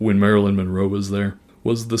when Marilyn Monroe was there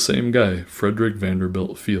was the same guy, Frederick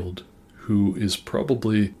Vanderbilt Field, who is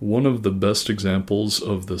probably one of the best examples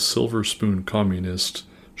of the silver spoon communist,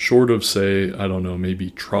 short of, say, I don't know, maybe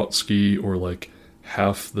Trotsky or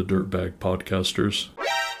half the dirtbag podcasters.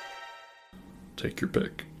 Take your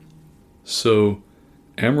pick. So,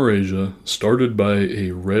 Amerasia, started by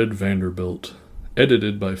a Red Vanderbilt,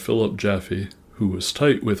 edited by Philip Jaffe, who was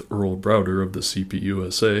tight with Earl Browder of the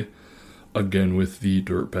CPUSA, again with the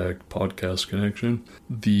dirtbag podcast connection.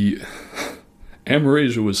 The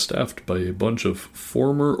Amerasia was staffed by a bunch of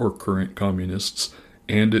former or current communists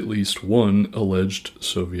and at least one alleged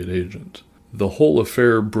Soviet agent. The whole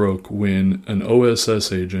affair broke when an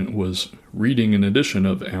OSS agent was reading an edition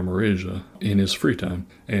of Amerasia in his free time,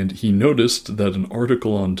 and he noticed that an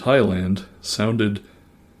article on Thailand sounded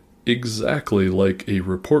exactly like a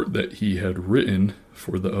report that he had written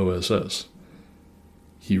for the OSS.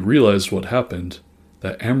 He realized what happened,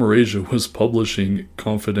 that Amerasia was publishing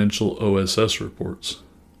confidential OSS reports,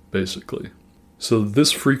 basically. So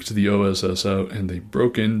this freaked the OSS out, and they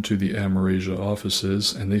broke into the Amerasia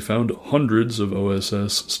offices, and they found hundreds of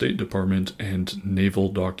OSS State Department and naval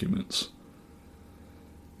documents.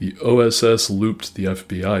 The OSS looped the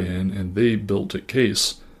FBI in, and they built a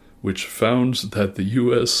case which found that the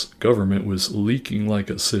US government was leaking like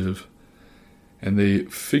a sieve, and they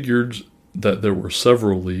figured that there were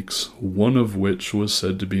several leaks, one of which was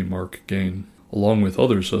said to be Mark Gain. Along with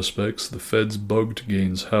other suspects, the feds bugged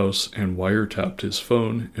Gain's house and wiretapped his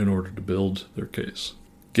phone in order to build their case.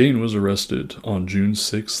 Gain was arrested on June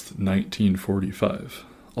 6, 1945,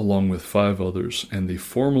 along with 5 others, and they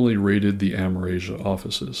formally raided the Amerasia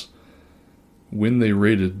offices. When they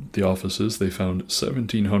raided the offices, they found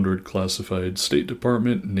 1,700 classified State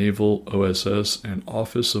Department, Naval, OSS, and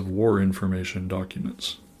Office of War Information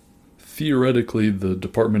documents. Theoretically, the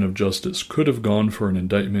Department of Justice could have gone for an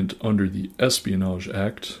indictment under the Espionage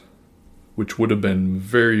Act, which would have been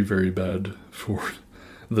very, very bad for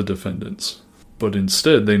the defendants. But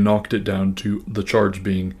instead, they knocked it down to the charge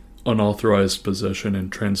being unauthorized possession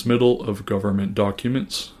and transmittal of government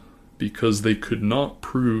documents, because they could not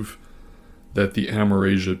prove that the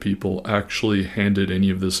Amerasia people actually handed any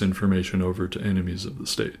of this information over to enemies of the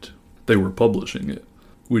state. They were publishing it,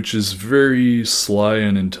 which is very sly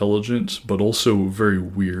and intelligent, but also very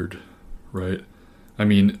weird, right? I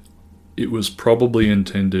mean, it was probably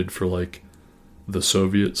intended for, like, the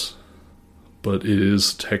Soviets, but it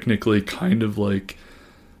is technically kind of, like,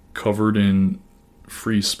 covered in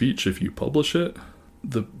free speech if you publish it.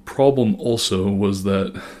 The problem also was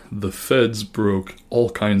that the feds broke all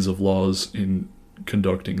kinds of laws in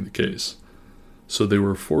conducting the case. So they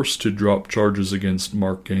were forced to drop charges against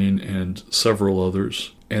Mark Gain and several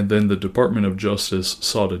others. And then the Department of Justice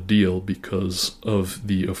sought a deal because of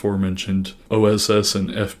the aforementioned OSS and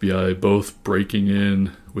FBI both breaking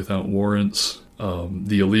in without warrants,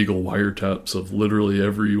 the illegal wiretaps of literally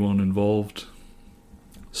everyone involved.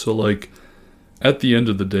 So, like, at the end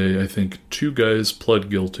of the day, I think 2 guys pled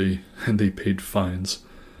guilty and they paid fines.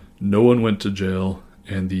 No one went to jail,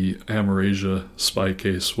 and the Amerasia spy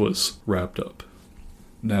case was wrapped up.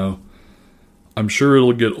 Now, I'm sure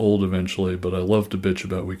it'll get old eventually, but I love to bitch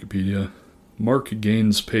about Wikipedia. Mark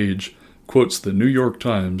Gain's page quotes the New York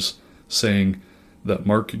Times saying that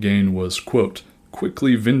Mark Gain was, quote,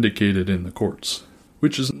 quickly vindicated in the courts,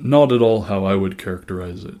 which is not at all how I would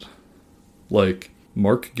characterize it. Like,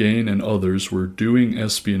 Mark Gain and others were doing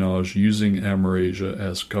espionage using Amerasia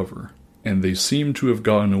as cover, and they seem to have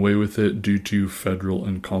gotten away with it due to federal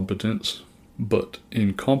incompetence. But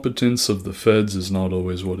incompetence of the feds is not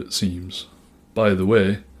always what it seems. By the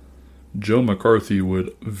way, Joe McCarthy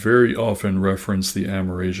would very often reference the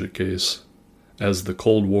Amerasia case as the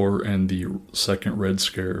Cold War and the Second Red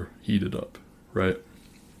Scare heated up, right?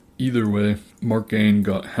 Either way, Mark Gain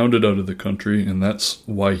got hounded out of the country, and that's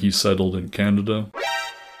why he settled in Canada,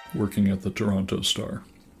 working at the Toronto Star.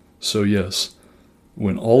 So yes,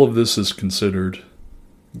 when all of this is considered,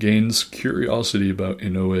 Gain's curiosity about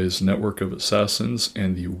Inoue's network of assassins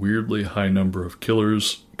and the weirdly high number of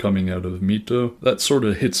killers coming out of Mito, that sort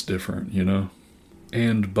of hits different, you know?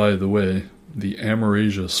 And by the way, the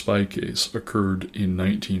Amerasia spy case occurred in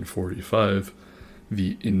 1945.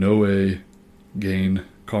 The Inoue-Gain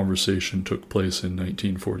conversation took place in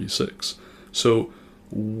 1946. So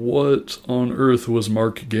what on earth was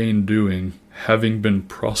Mark Gain doing, having been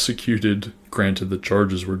prosecuted, granted the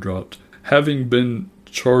charges were dropped, having been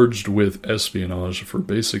charged with espionage for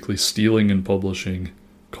basically stealing and publishing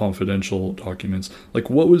confidential documents? Like,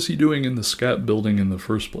 what was he doing in the SCAP building in the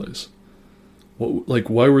first place?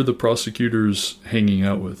 Why were the prosecutors hanging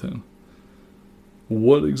out with him?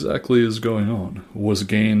 What exactly is going on? Was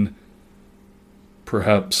Gain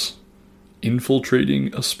perhaps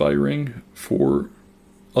infiltrating a spy ring for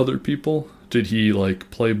other people? Did he,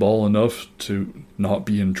 play ball enough to not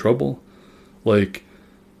be in trouble?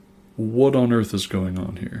 What on earth is going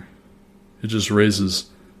on here? It just raises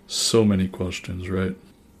so many questions, right?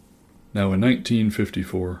 Now, in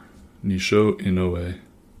 1954, Nisho Inoue,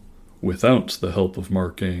 without the help of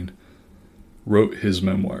Mark Gain, wrote his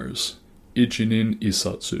memoirs, Ichinin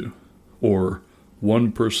Isatsu, or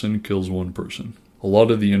One Person Kills One Person. A lot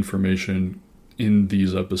of the information in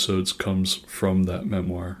these episodes comes from that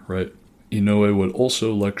memoir, right? Inoue would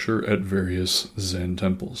also lecture at various Zen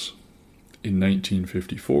temples. In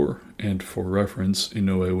 1954, and for reference,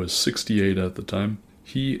 Inoue was 68 at the time,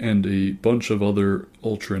 he and a bunch of other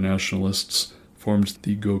ultra-nationalists formed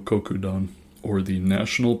the Gokokudan, or the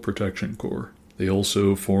National Protection Corps. They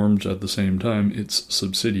also formed at the same time its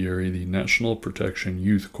subsidiary, the National Protection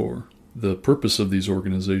Youth Corps. The purpose of these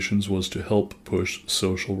organizations was to help push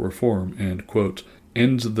social reform and, quote,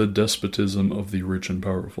 end the despotism of the rich and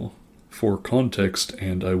powerful. For context,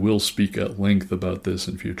 and I will speak at length about this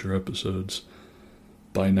in future episodes,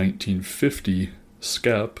 by 1950,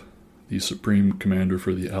 SCAP, the Supreme Commander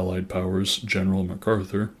for the Allied Powers, General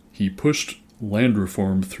MacArthur, he pushed land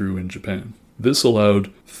reform through in Japan. This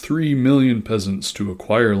allowed 3 million peasants to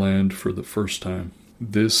acquire land for the first time.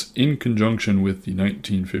 This, in conjunction with the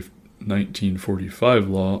 1945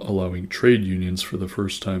 law allowing trade unions for the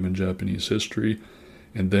first time in Japanese history,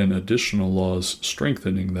 and then additional laws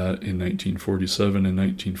strengthening that in 1947 and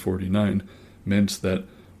 1949, meant that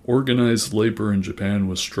organized labor in Japan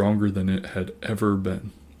was stronger than it had ever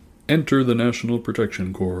been. Enter the National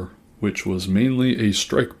Protection Corps, which was mainly a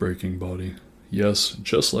strike-breaking body. Yes,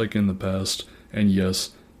 just like in the past, and yes,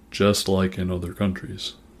 just like in other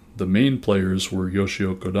countries. The main players were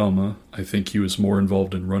Yoshio Kodama. I think he was more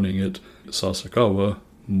involved in running it. Sasakawa,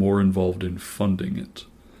 more involved in funding it.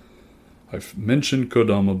 I've mentioned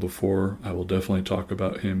Kodama before. I will definitely talk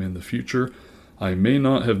about him in the future. I may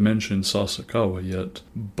not have mentioned Sasakawa yet,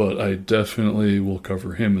 but I definitely will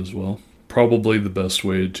cover him as well. Probably the best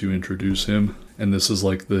way to introduce him, and this is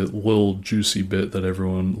like the little juicy bit that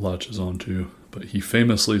everyone latches onto, but he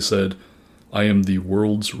famously said, "I am the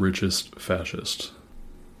world's richest fascist."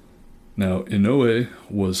 Now, Inoue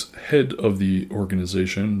was head of the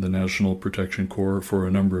organization, the National Protection Corps, for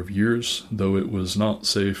a number of years, though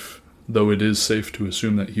it is safe to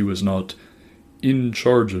assume that he was not in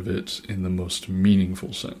charge of it in the most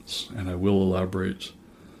meaningful sense, and I will elaborate.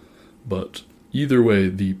 But either way,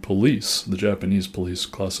 the police, the Japanese police,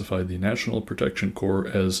 classified the National Protection Corps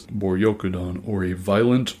as Boryokudan, or a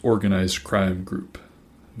violent organized crime group.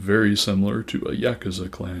 Very similar to a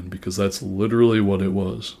Yakuza clan, because that's literally what it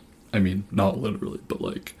was. I mean, not literally, but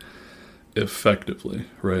like, effectively,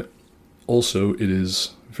 right? Also, it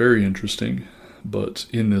is very interesting, but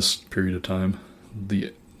in this period of time,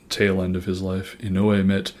 the tail end of his life, Inoue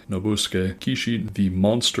met Nobusuke Kishi, the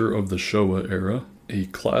monster of the Showa era, a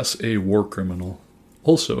Class A war criminal.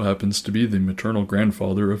 Also happens to be the maternal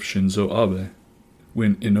grandfather of Shinzo Abe.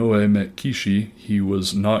 When Inoue met Kishi, he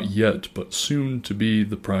was not yet, but soon to be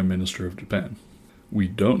the Prime Minister of Japan. We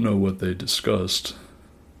don't know what they discussed.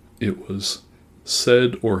 It was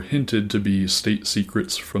said or hinted to be state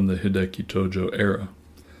secrets from the Hideki Tojo era.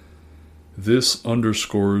 This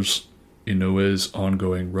underscores Inoue's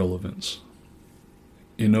ongoing relevance.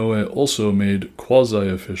 Inoue also made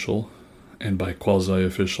quasi-official, and by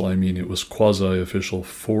quasi-official I mean it was quasi-official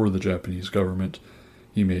for the Japanese government,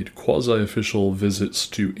 he made quasi-official visits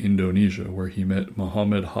to Indonesia where he met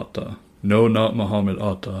Muhammad Hatta. No, not Muhammad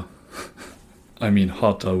Atta. I mean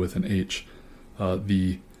Hatta with an H.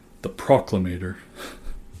 The Proclamator.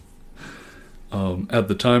 At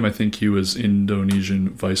the time, I think he was Indonesian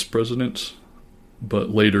vice president,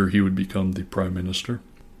 but later he would become the prime minister.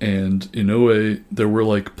 And Inoue, there were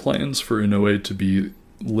like plans for Inoue to be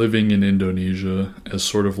living in Indonesia as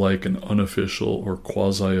sort of like an unofficial or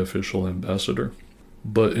quasi-official ambassador.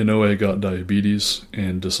 But Inoue got diabetes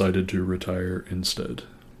and decided to retire instead.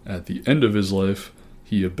 At the end of his life,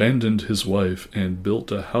 he abandoned his wife and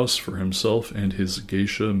built a house for himself and his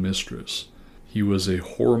geisha mistress. He was a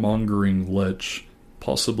whoremongering lech,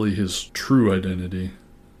 possibly his true identity.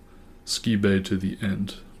 Skibe to the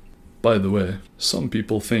end. By the way, some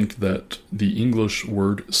people think that the English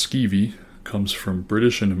word skivvy comes from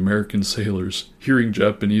British and American sailors hearing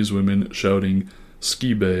Japanese women shouting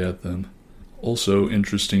skibe at them. Also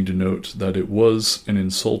interesting to note that it was an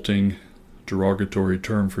insulting, derogatory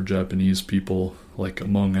term for Japanese people, like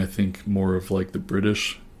among, I think, more of like the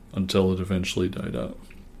British, until it eventually died out.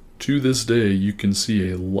 To this day, you can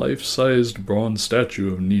see a life-sized bronze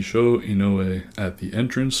statue of Nisho Inoue at the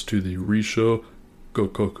entrance to the Risho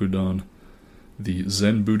Gokokudan, the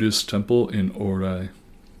Zen Buddhist temple in Orai.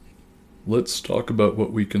 Let's talk about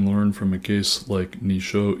what we can learn from a case like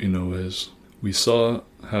Nisho Inoue's. We saw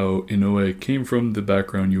how Inoue came from the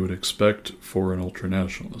background you would expect for an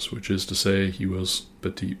ultranationalist, which is to say he was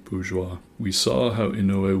petit bourgeois. We saw how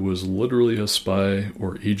Inoue was literally a spy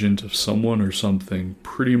or agent of someone or something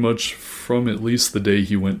pretty much from at least the day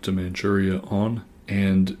he went to Manchuria on,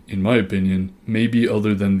 and in my opinion, maybe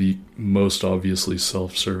other than the most obviously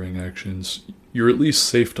self-serving actions, you're at least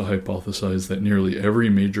safe to hypothesize that nearly every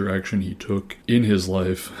major action he took in his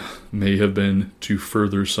life may have been to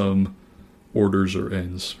further some orders or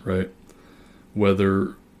ends, right?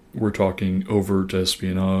 Whether we're talking overt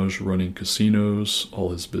espionage, running casinos, all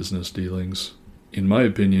his business dealings. In my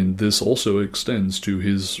opinion, this also extends to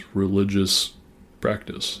his religious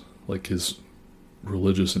practice, like his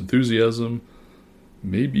religious enthusiasm,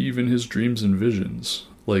 maybe even his dreams and visions.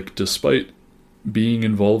 Like, despite being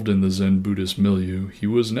involved in the Zen Buddhist milieu, he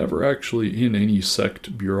was never actually in any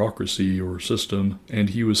sect bureaucracy or system, and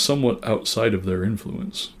he was somewhat outside of their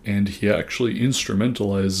influence. And he actually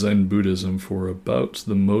instrumentalized Zen Buddhism for about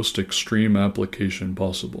the most extreme application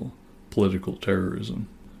possible: political terrorism.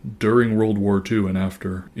 During World War II and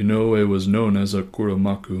after, Inoue was known as a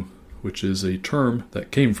kuramaku, which is a term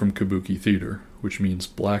that came from kabuki theater, which means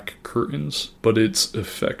black curtains, but it's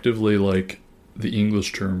effectively like the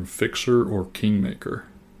English term fixer or kingmaker.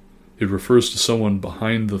 It refers to someone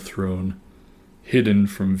behind the throne, hidden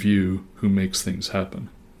from view, who makes things happen.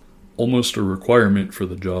 Almost a requirement for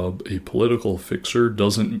the job, a political fixer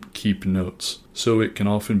doesn't keep notes, so it can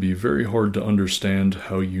often be very hard to understand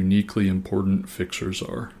how uniquely important fixers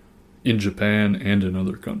are, in Japan and in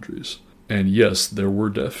other countries. And yes, there were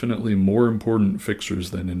definitely more important fixers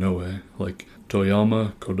than Inoue, like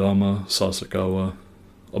Toyama, Kodama, Sasakawa,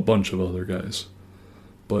 a bunch of other guys.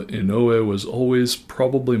 But Inoue was always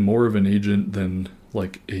probably more of an agent than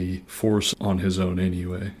like a force on his own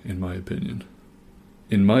anyway, in my opinion.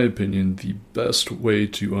 In my opinion, the best way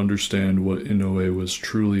to understand what Inoue was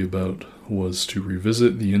truly about was to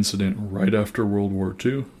revisit the incident right after World War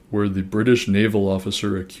II, where the British naval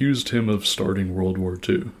officer accused him of starting World War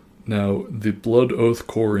II. Now, the Blood Oath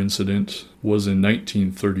Corps incident was in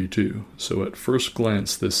 1932, so at first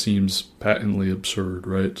glance this seems patently absurd,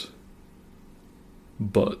 right?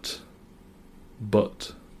 But,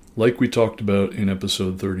 like we talked about in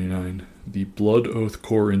episode 39, the Blood Oath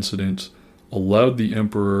Corps incident allowed the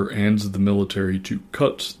emperor and the military to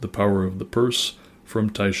cut the power of the purse from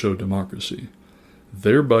Taisho democracy,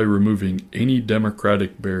 thereby removing any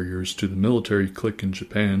democratic barriers to the military clique in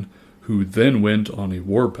Japan, who then went on a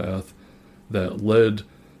warpath that led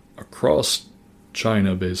across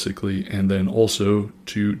China, basically, and then also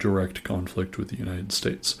to direct conflict with the United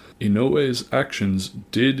States. Inoue's actions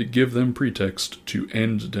did give them pretext to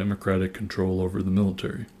end democratic control over the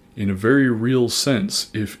military. In a very real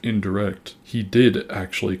sense, if indirect, he did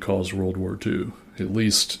actually cause World War II, at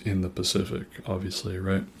least in the Pacific, obviously,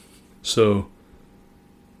 right? So,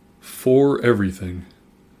 for everything,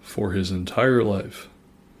 for his entire life,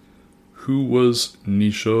 who was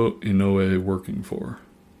Nisho Inoue working for?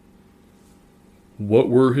 What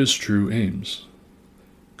were his true aims?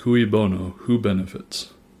 Cui bono, who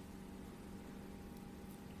benefits?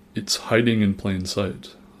 It's hiding in plain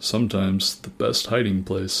sight. Sometimes the best hiding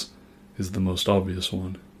place is the most obvious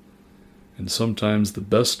one, and sometimes the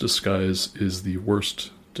best disguise is the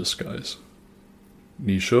worst disguise.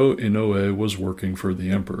 Nisho Inoue was working for the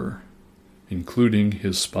emperor, including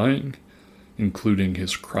his spying, including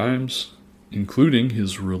his crimes, including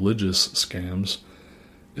his religious scams,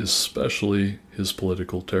 especially his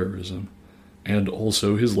political terrorism, and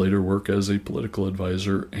also his later work as a political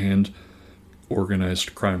advisor and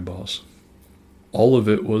organized crime boss. All of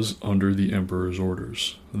it was under the emperor's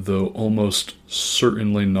orders, though almost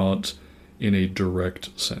certainly not in a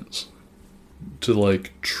direct sense. To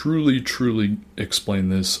truly explain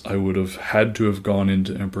this, I would have had to have gone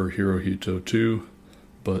into Emperor Hirohito too,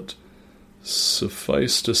 but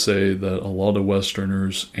suffice to say that a lot of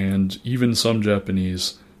Westerners and even some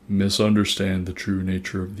Japanese misunderstand the true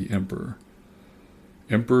nature of the emperor.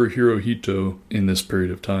 Emperor Hirohito, in this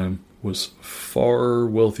period of time, was far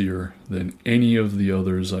wealthier than any of the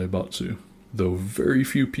other Zaibatsu, though very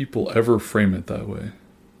few people ever frame it that way.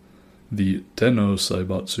 The Tenno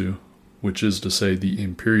Zaibatsu, which is to say the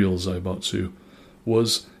Imperial Zaibatsu,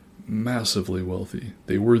 was massively wealthy.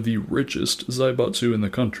 They were the richest Zaibatsu in the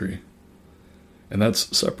country. And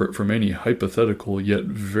that's separate from any hypothetical yet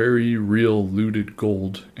very real looted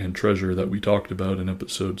gold and treasure that we talked about in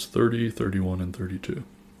episodes 30, 31, and 32.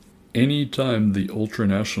 Any time the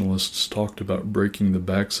ultranationalists talked about breaking the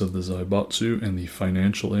backs of the Zaibatsu and the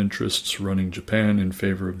financial interests running Japan in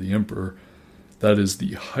favor of the emperor, that is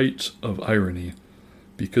the height of irony,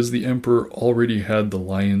 because the emperor already had the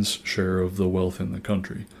lion's share of the wealth in the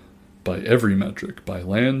country, by every metric, by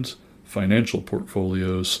land, financial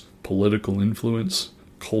portfolios, political influence,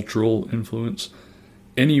 cultural influence,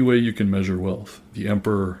 any way you can measure wealth, the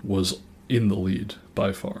emperor was in the lead,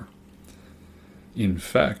 by far. In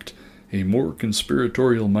fact, a more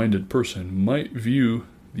conspiratorial-minded person might view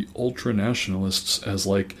the ultranationalists as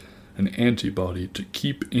like an antibody to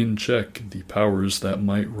keep in check the powers that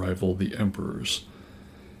might rival the emperors.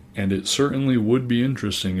 And it certainly would be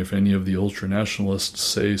interesting if any of the ultranationalists,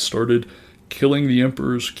 say, started killing the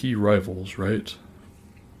emperor's key rivals, right?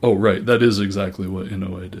 Oh, right, that is exactly what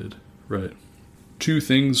Inoue did, right. Two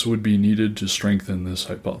things would be needed to strengthen this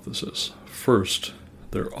hypothesis. First,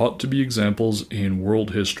 there ought to be examples in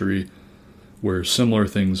world history where similar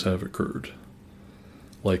things have occurred.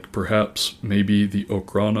 Like perhaps maybe the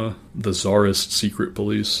Okhrana, the Tsarist secret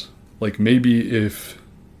police. Like maybe if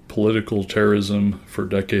political terrorism for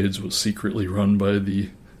decades was secretly run by the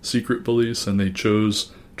secret police and they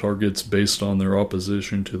chose targets based on their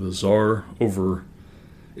opposition to the Tsar over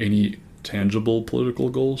any tangible political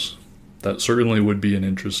goals. That certainly would be an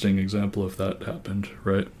interesting example if that happened,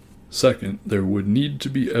 right? Second, there would need to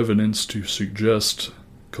be evidence to suggest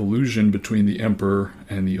collusion between the emperor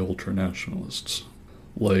and the ultranationalists.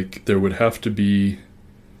 Like, there would have to be,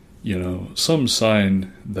 some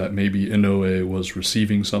sign that maybe Inoue was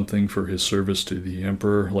receiving something for his service to the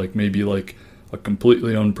emperor, like maybe like a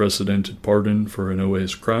completely unprecedented pardon for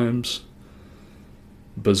Inoue's crimes,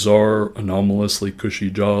 bizarre, anomalously cushy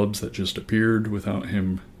jobs that just appeared without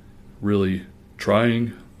him really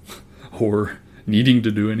trying or needing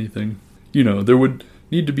to do anything. There would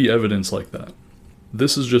need to be evidence like that.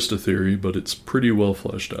 This is just a theory, but it's pretty well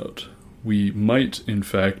fleshed out. We might, in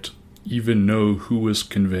fact, even know who was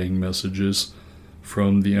conveying messages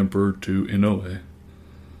from the emperor to Inoue.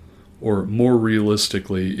 Or more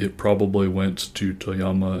realistically, it probably went to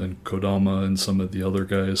Toyama and Kodama and some of the other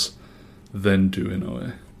guys, then to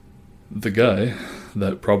Inoue. The guy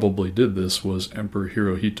that probably did this was Emperor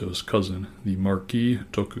Hirohito's cousin, the Marquis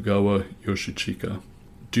Tokugawa Yoshichika.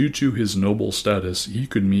 Due to his noble status, he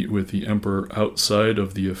could meet with the emperor outside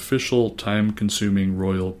of the official time-consuming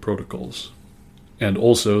royal protocols, and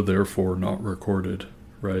also therefore not recorded,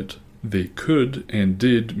 right? They could and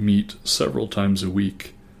did meet several times a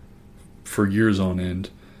week for years on end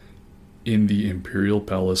in the Imperial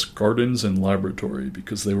Palace gardens and laboratory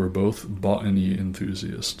because they were both botany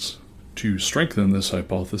enthusiasts. To strengthen this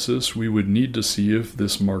hypothesis, we would need to see if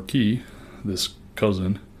this Marquis, this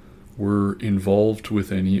cousin, were involved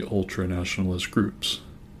with any ultranationalist groups.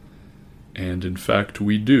 And in fact,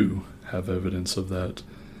 we do have evidence of that.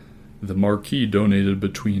 The Marquis donated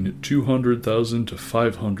between $200,000 to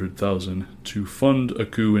 $500,000 to fund a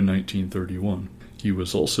coup in 1931. He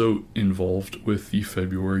was also involved with the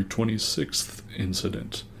February 26th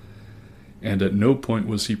incident, and at no point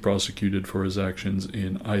was he prosecuted for his actions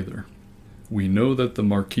in either. We know that the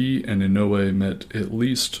Marquis and Inoue met at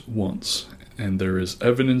least once, and there is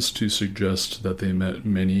evidence to suggest that they met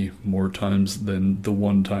many more times than the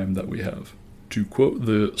one time that we have. To quote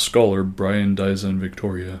the scholar Brian Dyson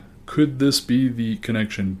Victoria, could this be the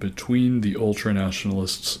connection between the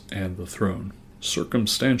ultranationalists and the throne?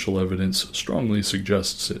 Circumstantial evidence strongly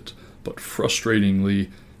suggests it, but frustratingly,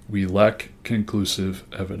 we lack conclusive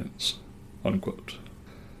evidence. Unquote.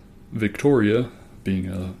 Victoria, being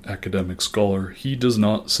an academic scholar, he does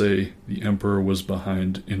not say the emperor was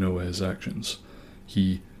behind Inoue's actions.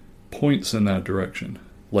 He points in that direction.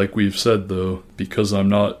 Like we've said, though, because I'm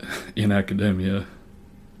not in academia,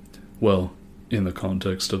 well, in the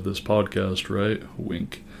context of this podcast, right?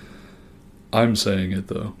 Wink. I'm saying it,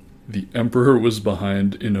 though. The emperor was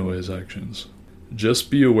behind Inoue's actions. Just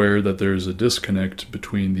be aware that there is a disconnect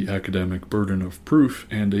between the academic burden of proof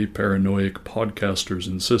and a paranoid podcaster's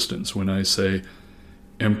insistence when I say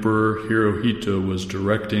Emperor Hirohito was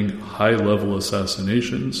directing high-level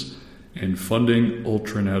assassinations and funding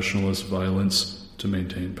ultranationalist violence to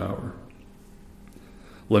maintain power.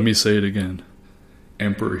 Let me say it again.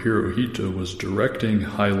 Emperor Hirohito was directing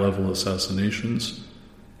high-level assassinations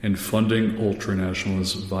and funding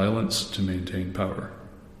ultranationalist violence to maintain power.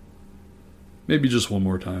 Maybe just one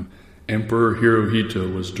more time. Emperor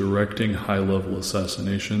Hirohito was directing high-level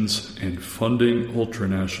assassinations and funding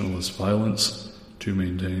ultranationalist violence to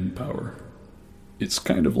maintain power. It's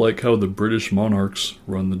kind of like how the British monarchs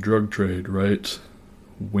run the drug trade, right?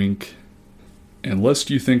 Wink. And lest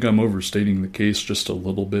you think I'm overstating the case just a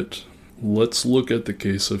little bit, let's look at the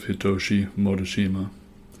case of Hitoshi Motoshima,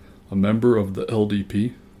 a member of the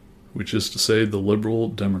LDP, which is to say the Liberal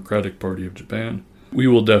Democratic Party of Japan. We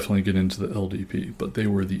will definitely get into the LDP, but they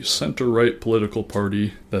were the center-right political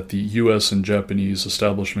party that the US and Japanese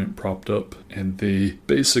establishment propped up, and they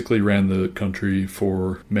basically ran the country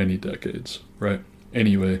for many decades, right?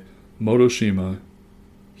 Anyway, Motoshima,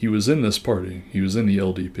 he was in this party, he was in the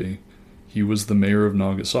LDP. He was the mayor of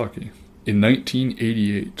Nagasaki. In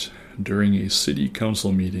 1988, during a city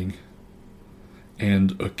council meeting,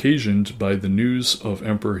 and occasioned by the news of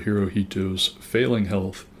Emperor Hirohito's failing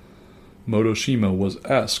health, Motoshima was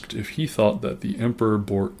asked if he thought that the emperor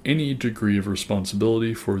bore any degree of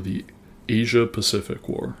responsibility for the Asia-Pacific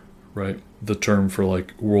War, right? The term for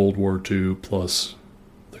like World War II plus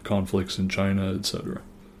the conflicts in China, etc.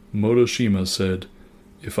 Motoshima said,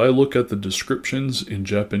 "If I look at the descriptions in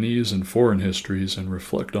Japanese and foreign histories and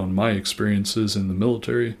reflect on my experiences in the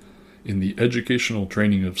military, in the educational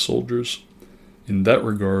training of soldiers, in that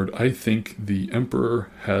regard, I think the emperor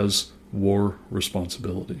has war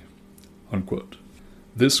responsibility." Unquote.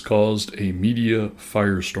 This caused a media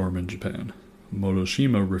firestorm in Japan.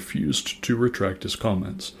 Motoshima refused to retract his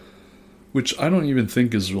comments, which I don't even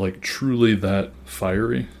think is like truly that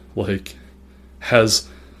fiery, like has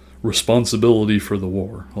responsibility for the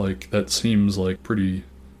war. Like that seems like pretty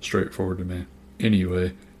straightforward to me.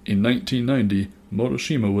 Anyway, In 1990,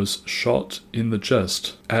 Motoshima was shot in the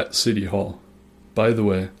chest at City Hall. By the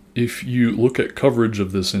way, if you look at coverage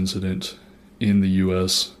of this incident in the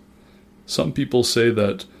US, some people say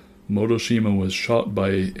that Motoshima was shot by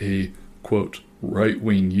a, quote,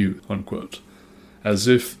 right-wing youth, unquote, as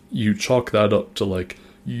if you chalk that up to like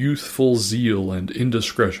youthful zeal and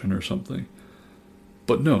indiscretion or something.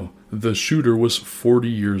 But no, the shooter was 40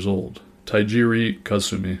 years old, Taijiri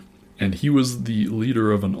Kasumi, and he was the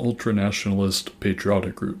leader of an ultra-nationalist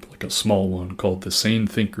patriotic group, like a small one called the Sane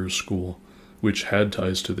Thinkers School, which had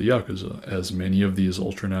ties to the Yakuza, as many of these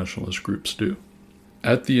ultra-nationalist groups do.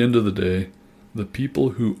 At the end of the day, the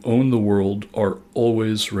people who own the world are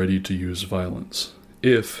always ready to use violence,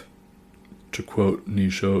 if, to quote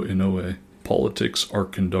Nisho Inoue, politics are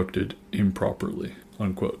conducted improperly,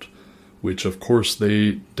 unquote, which of course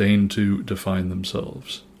they deign to define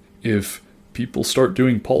themselves. If people start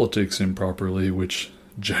doing politics improperly, which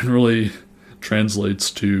generally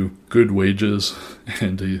translates to good wages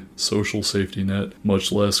and a social safety net,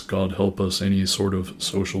 much less, God help us, any sort of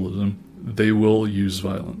socialism, they will use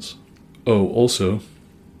violence. Oh, also,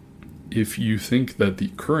 if you think that the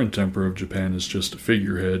current emperor of Japan is just a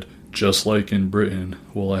figurehead, just like in Britain,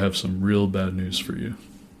 well, I have some real bad news for you.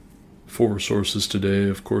 For sources today,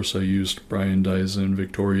 of course, I used Brian Dyson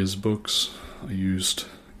Victoria's books, I used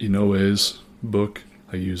Inoue's book,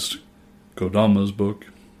 I used Kodama's book,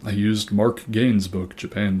 I used Mark Gaines' book,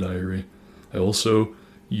 Japan Diary. I also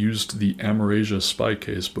used the Amerasia Spy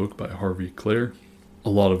Case book by Harvey Clare. A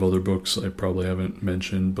lot of other books I probably haven't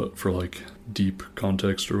mentioned, but for like deep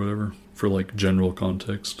context or whatever, for like general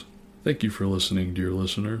context. Thank you for listening, dear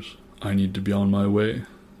listeners. I need to be on my way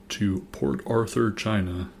to Port Arthur,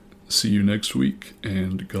 China. See you next week,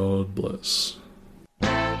 and God bless.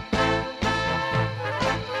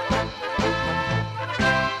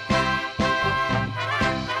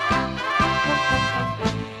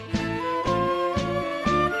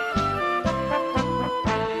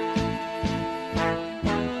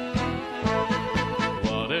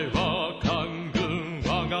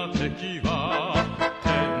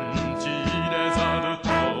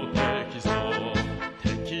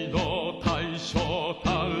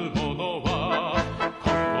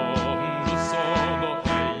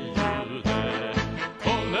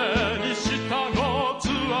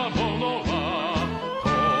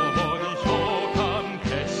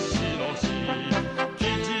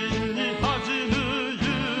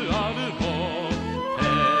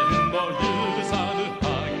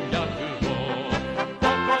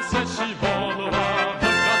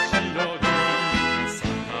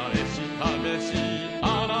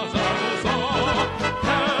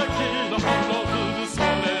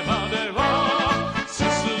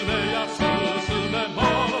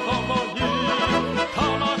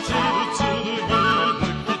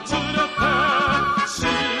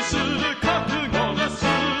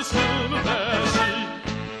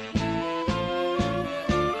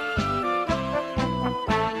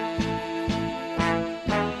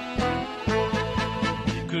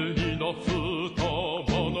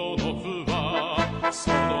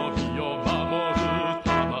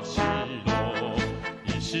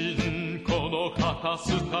 か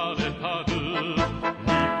すかれたる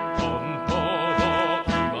日